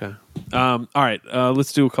true. Okay. All right.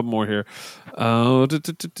 Let's do a couple more here.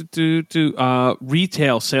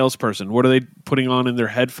 Retail salesperson. What are they putting on in their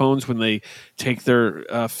headphones when they take their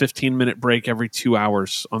 15-minute break every 2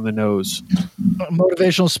 hours on the nose?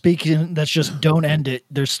 Motivational speaking. That's just don't end it.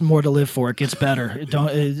 There's more to live for. It gets better.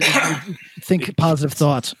 Think positive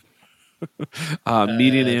thoughts.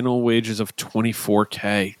 Median annual wages of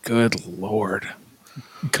 $24K. Good Lord.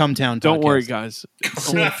 Cumtown. Don't worry, guys.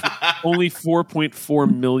 Only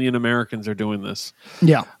 4.4 million Americans are doing this.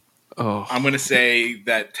 Yeah. Oh. I'm going to say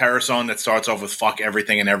that terror song that starts off with "fuck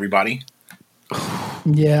everything and everybody."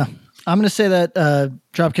 Yeah. I'm going to say that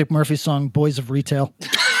Dropkick Murphys song "Boys of Retail."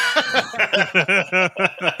 All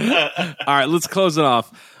right, let's close it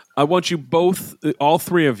off. I want you both, all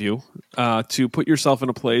three of you, to put yourself in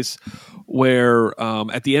a place where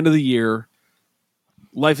at the end of the year,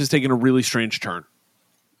 life is taking a really strange turn.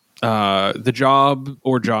 The job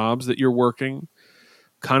or jobs that you're working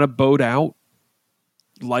kind of bowed out.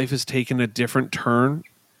 life has taken a different turn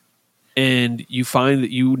and you find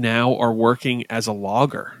that you now are working as a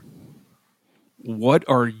logger. What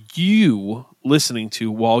are you listening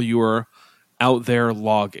to while you're out there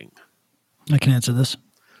logging? I can answer this.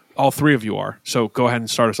 All three of you are. So go ahead and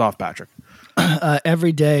start us off, Patrick.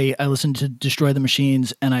 Every day I listen to Destroy the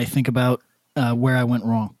Machines and I think about where I went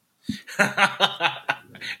wrong.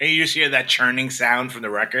 And you just hear that churning sound from the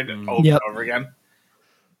record over and over again.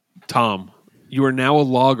 Tom, you are now a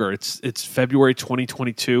logger. It's February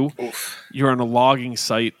 2022. Oof. You're on a logging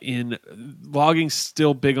site logging's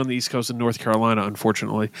still big on the East Coast of North Carolina,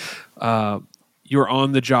 unfortunately. You're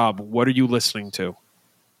on the job. What are you listening to?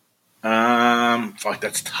 Fuck,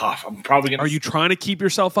 that's tough. I'm probably gonna. Are you trying to keep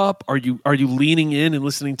yourself up? Are you leaning in and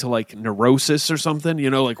listening to like Neurosis or something?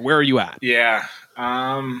 Like where are you at? Yeah.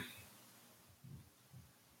 What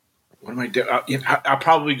am I doing? I'll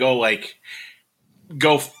probably go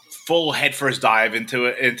full headfirst dive into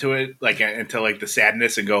it, like into like the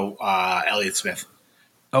sadness, and go Elliott Smith.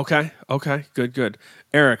 Okay, good.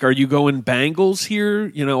 Eric, are you going Bangles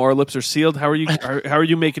here? Our lips are sealed. How are you? How are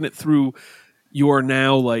you making it through? You are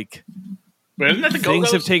now like isn't that the things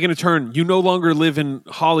Go-Go's? have taken a turn. You no longer live in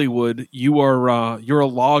Hollywood. You are you're a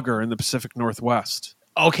logger in the Pacific Northwest.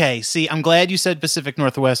 Okay, see, I'm glad you said Pacific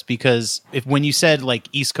Northwest because when you said like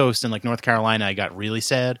East Coast and like North Carolina, I got really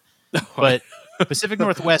sad. But Pacific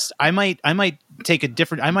Northwest, I might take a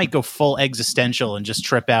different. I might go full existential and just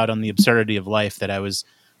trip out on the absurdity of life that I was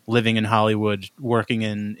living in Hollywood, working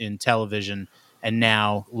in television, and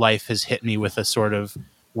now life has hit me with a sort of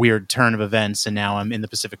weird turn of events, and now I'm in the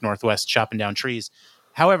Pacific Northwest chopping down trees.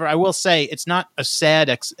 However, I will say it's not a sad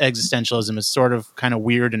existentialism. It's sort of kind of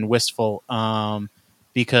weird and wistful.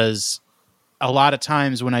 Because a lot of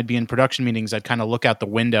times when I'd be in production meetings, I'd kind of look out the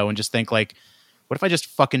window and just think like, what if I just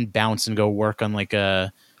fucking bounce and go work on like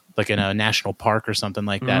in a national park or something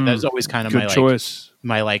like that? That was always kind of my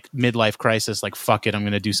midlife crisis. Like, fuck it, I'm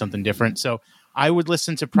going to do something different. So I would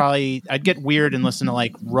listen to I'd get weird and listen to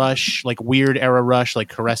like Rush, like weird era Rush, like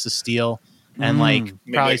Caress of Steel, and like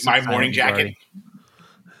probably My Morning Jacket.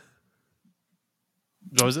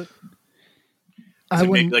 What was it?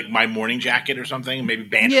 Maybe like My Morning Jacket or something, maybe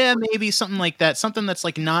band. Yeah, maybe something like that. Something that's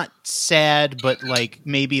like not sad, but like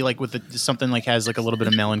maybe like with something like has like a little bit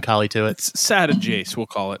of melancholy to it. It's sad adjacent, we'll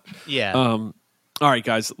call it. Yeah. All right,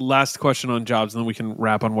 guys. Last question on jobs, and then we can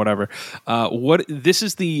wrap on whatever. This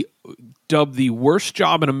is dubbed the worst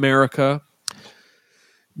job in America.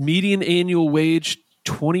 Median annual wage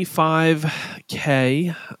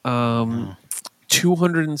 $25K.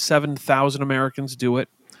 207,000 Americans do it.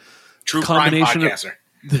 True crime podcaster.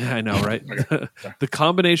 I know, right? The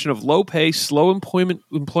combination of low pay, slow employment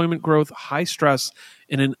growth, high stress,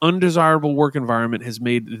 and an undesirable work environment has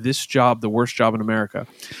made this job the worst job in America.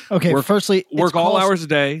 Okay, firstly, work all hours a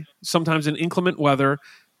day, sometimes in inclement weather,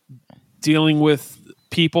 dealing with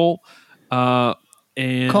people,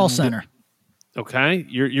 and call center. Okay,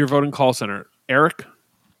 you're voting call center. Eric?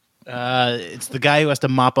 It's the guy who has to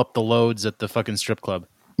mop up the loads at the fucking strip club.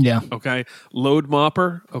 Yeah. Okay. Load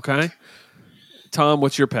mopper. Okay. Tom,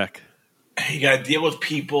 what's your pick? You got to deal with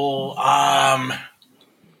people. I'm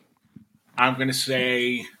going to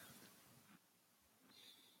say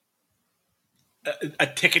a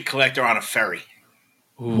ticket collector on a ferry.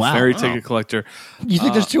 Ooh, wow. Ferry ticket collector. You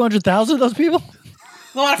think there's 200,000 of those people?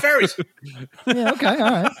 A lot of ferries. Yeah, okay, all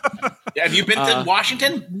right. Yeah, have you been to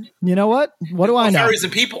Washington? You know what? What do I know? Ferries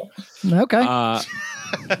and people. Okay.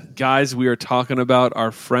 Guys, we are talking about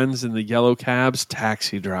our friends in the yellow cabs,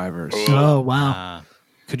 taxi drivers. Oh, wow.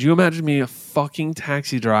 Could you imagine being a fucking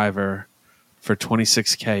taxi driver for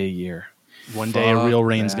 $26K a year? One day a real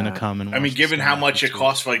rain's going to come. And I mean, given how much it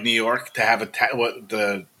costs for like New York to have the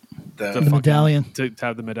medallion. To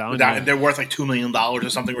have the medallion. They're worth like $2 million or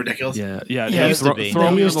something ridiculous. Yeah. They used to be.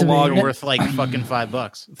 Throw me on the log. Worth like fucking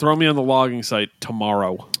 $5. Throw me on the logging site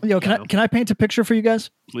tomorrow. Yo, can I paint a picture for you guys?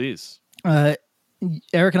 Please.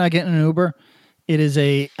 Eric and I get in an Uber. It is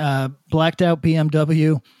a blacked out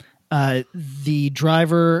BMW. The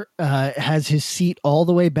driver has his seat all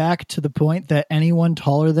the way back to the point that anyone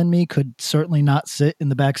taller than me could certainly not sit in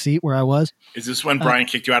the back seat where I was. Is this when Brian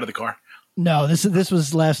kicked you out of the car? No, this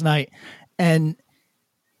was last night, and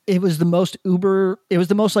it was the most Uber. It was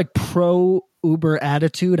the most like pro Uber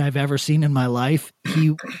attitude I've ever seen in my life.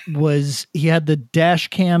 He had the dash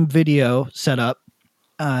cam video set up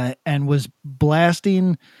and was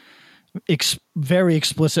blasting very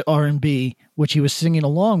explicit R&B, which he was singing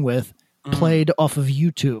along with, played off of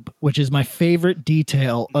YouTube, which is my favorite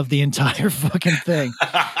detail of the entire fucking thing.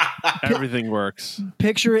 Everything works.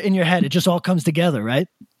 Picture it in your head. It just all comes together, right?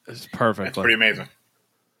 It's perfect. That's pretty amazing.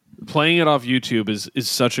 Playing it off YouTube is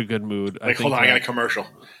such a good mood. Like, hold on, I got a commercial.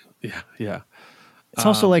 Yeah. It's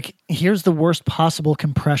also like, here's the worst possible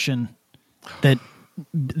compression that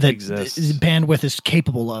bandwidth is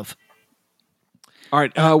capable of. All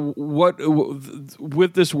right.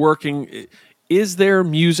 With this working, is there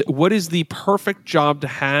music? What is the perfect job to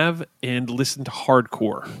have and listen to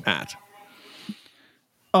hardcore at?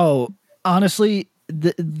 Oh, honestly,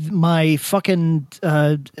 my fucking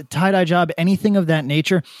tie-dye job, anything of that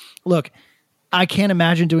nature. Look, I can't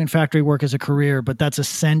imagine doing factory work as a career, but that's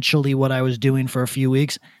essentially what I was doing for a few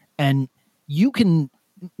weeks. And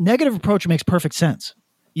negative approach makes perfect sense.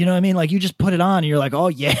 You know what I mean? Like, you just put it on and you're like, oh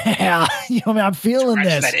yeah, you know what I mean? I'm feeling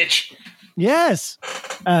this. That itch. Yes.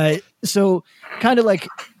 So kind of like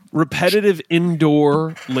repetitive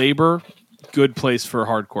indoor labor, good place for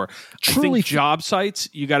hardcore. Truly, I think job sites,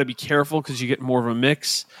 you got to be careful because you get more of a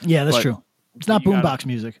mix. Yeah, that's true. It's not boombox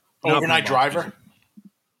music. Overnight driver.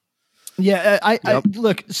 Yeah, I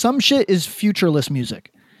look, some shit is futureless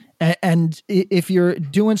music. And if you're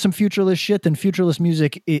doing some futureless shit, then futureless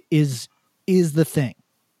music is the thing.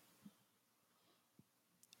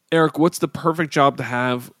 Eric, what's the perfect job to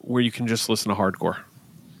have where you can just listen to hardcore?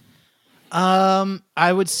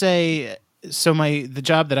 I would say, so the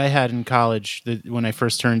job that I had in college, when I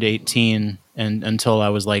first turned 18 and until I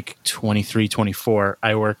was like 23, 24,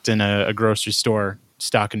 I worked in a grocery store,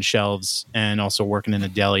 stocking shelves, and also working in a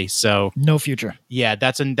deli. So no future. Yeah,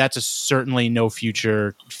 that's a certainly no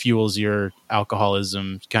future, fuels your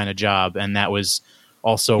alcoholism kind of job. And that was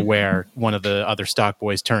also where one of the other stock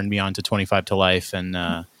boys turned me on to 25 to Life and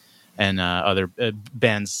other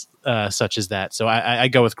bands such as that. So I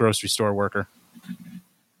go with grocery store worker.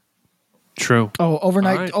 True. Oh,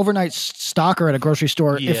 overnight stocker at a grocery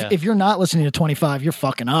store. Yeah. If you're not listening to 25, you're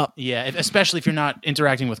fucking up. Yeah, especially if you're not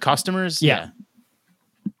interacting with customers. Yeah.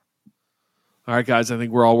 All right, guys. I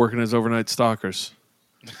think we're all working as overnight stalkers.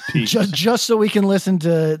 just so we can listen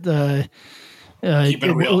to the. Keep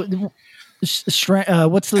it real.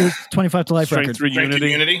 What's the 25 to Life Strength record? through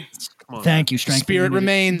Unity. Thank you, Strength. Spirit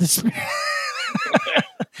remains.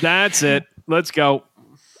 That's it. Let's go.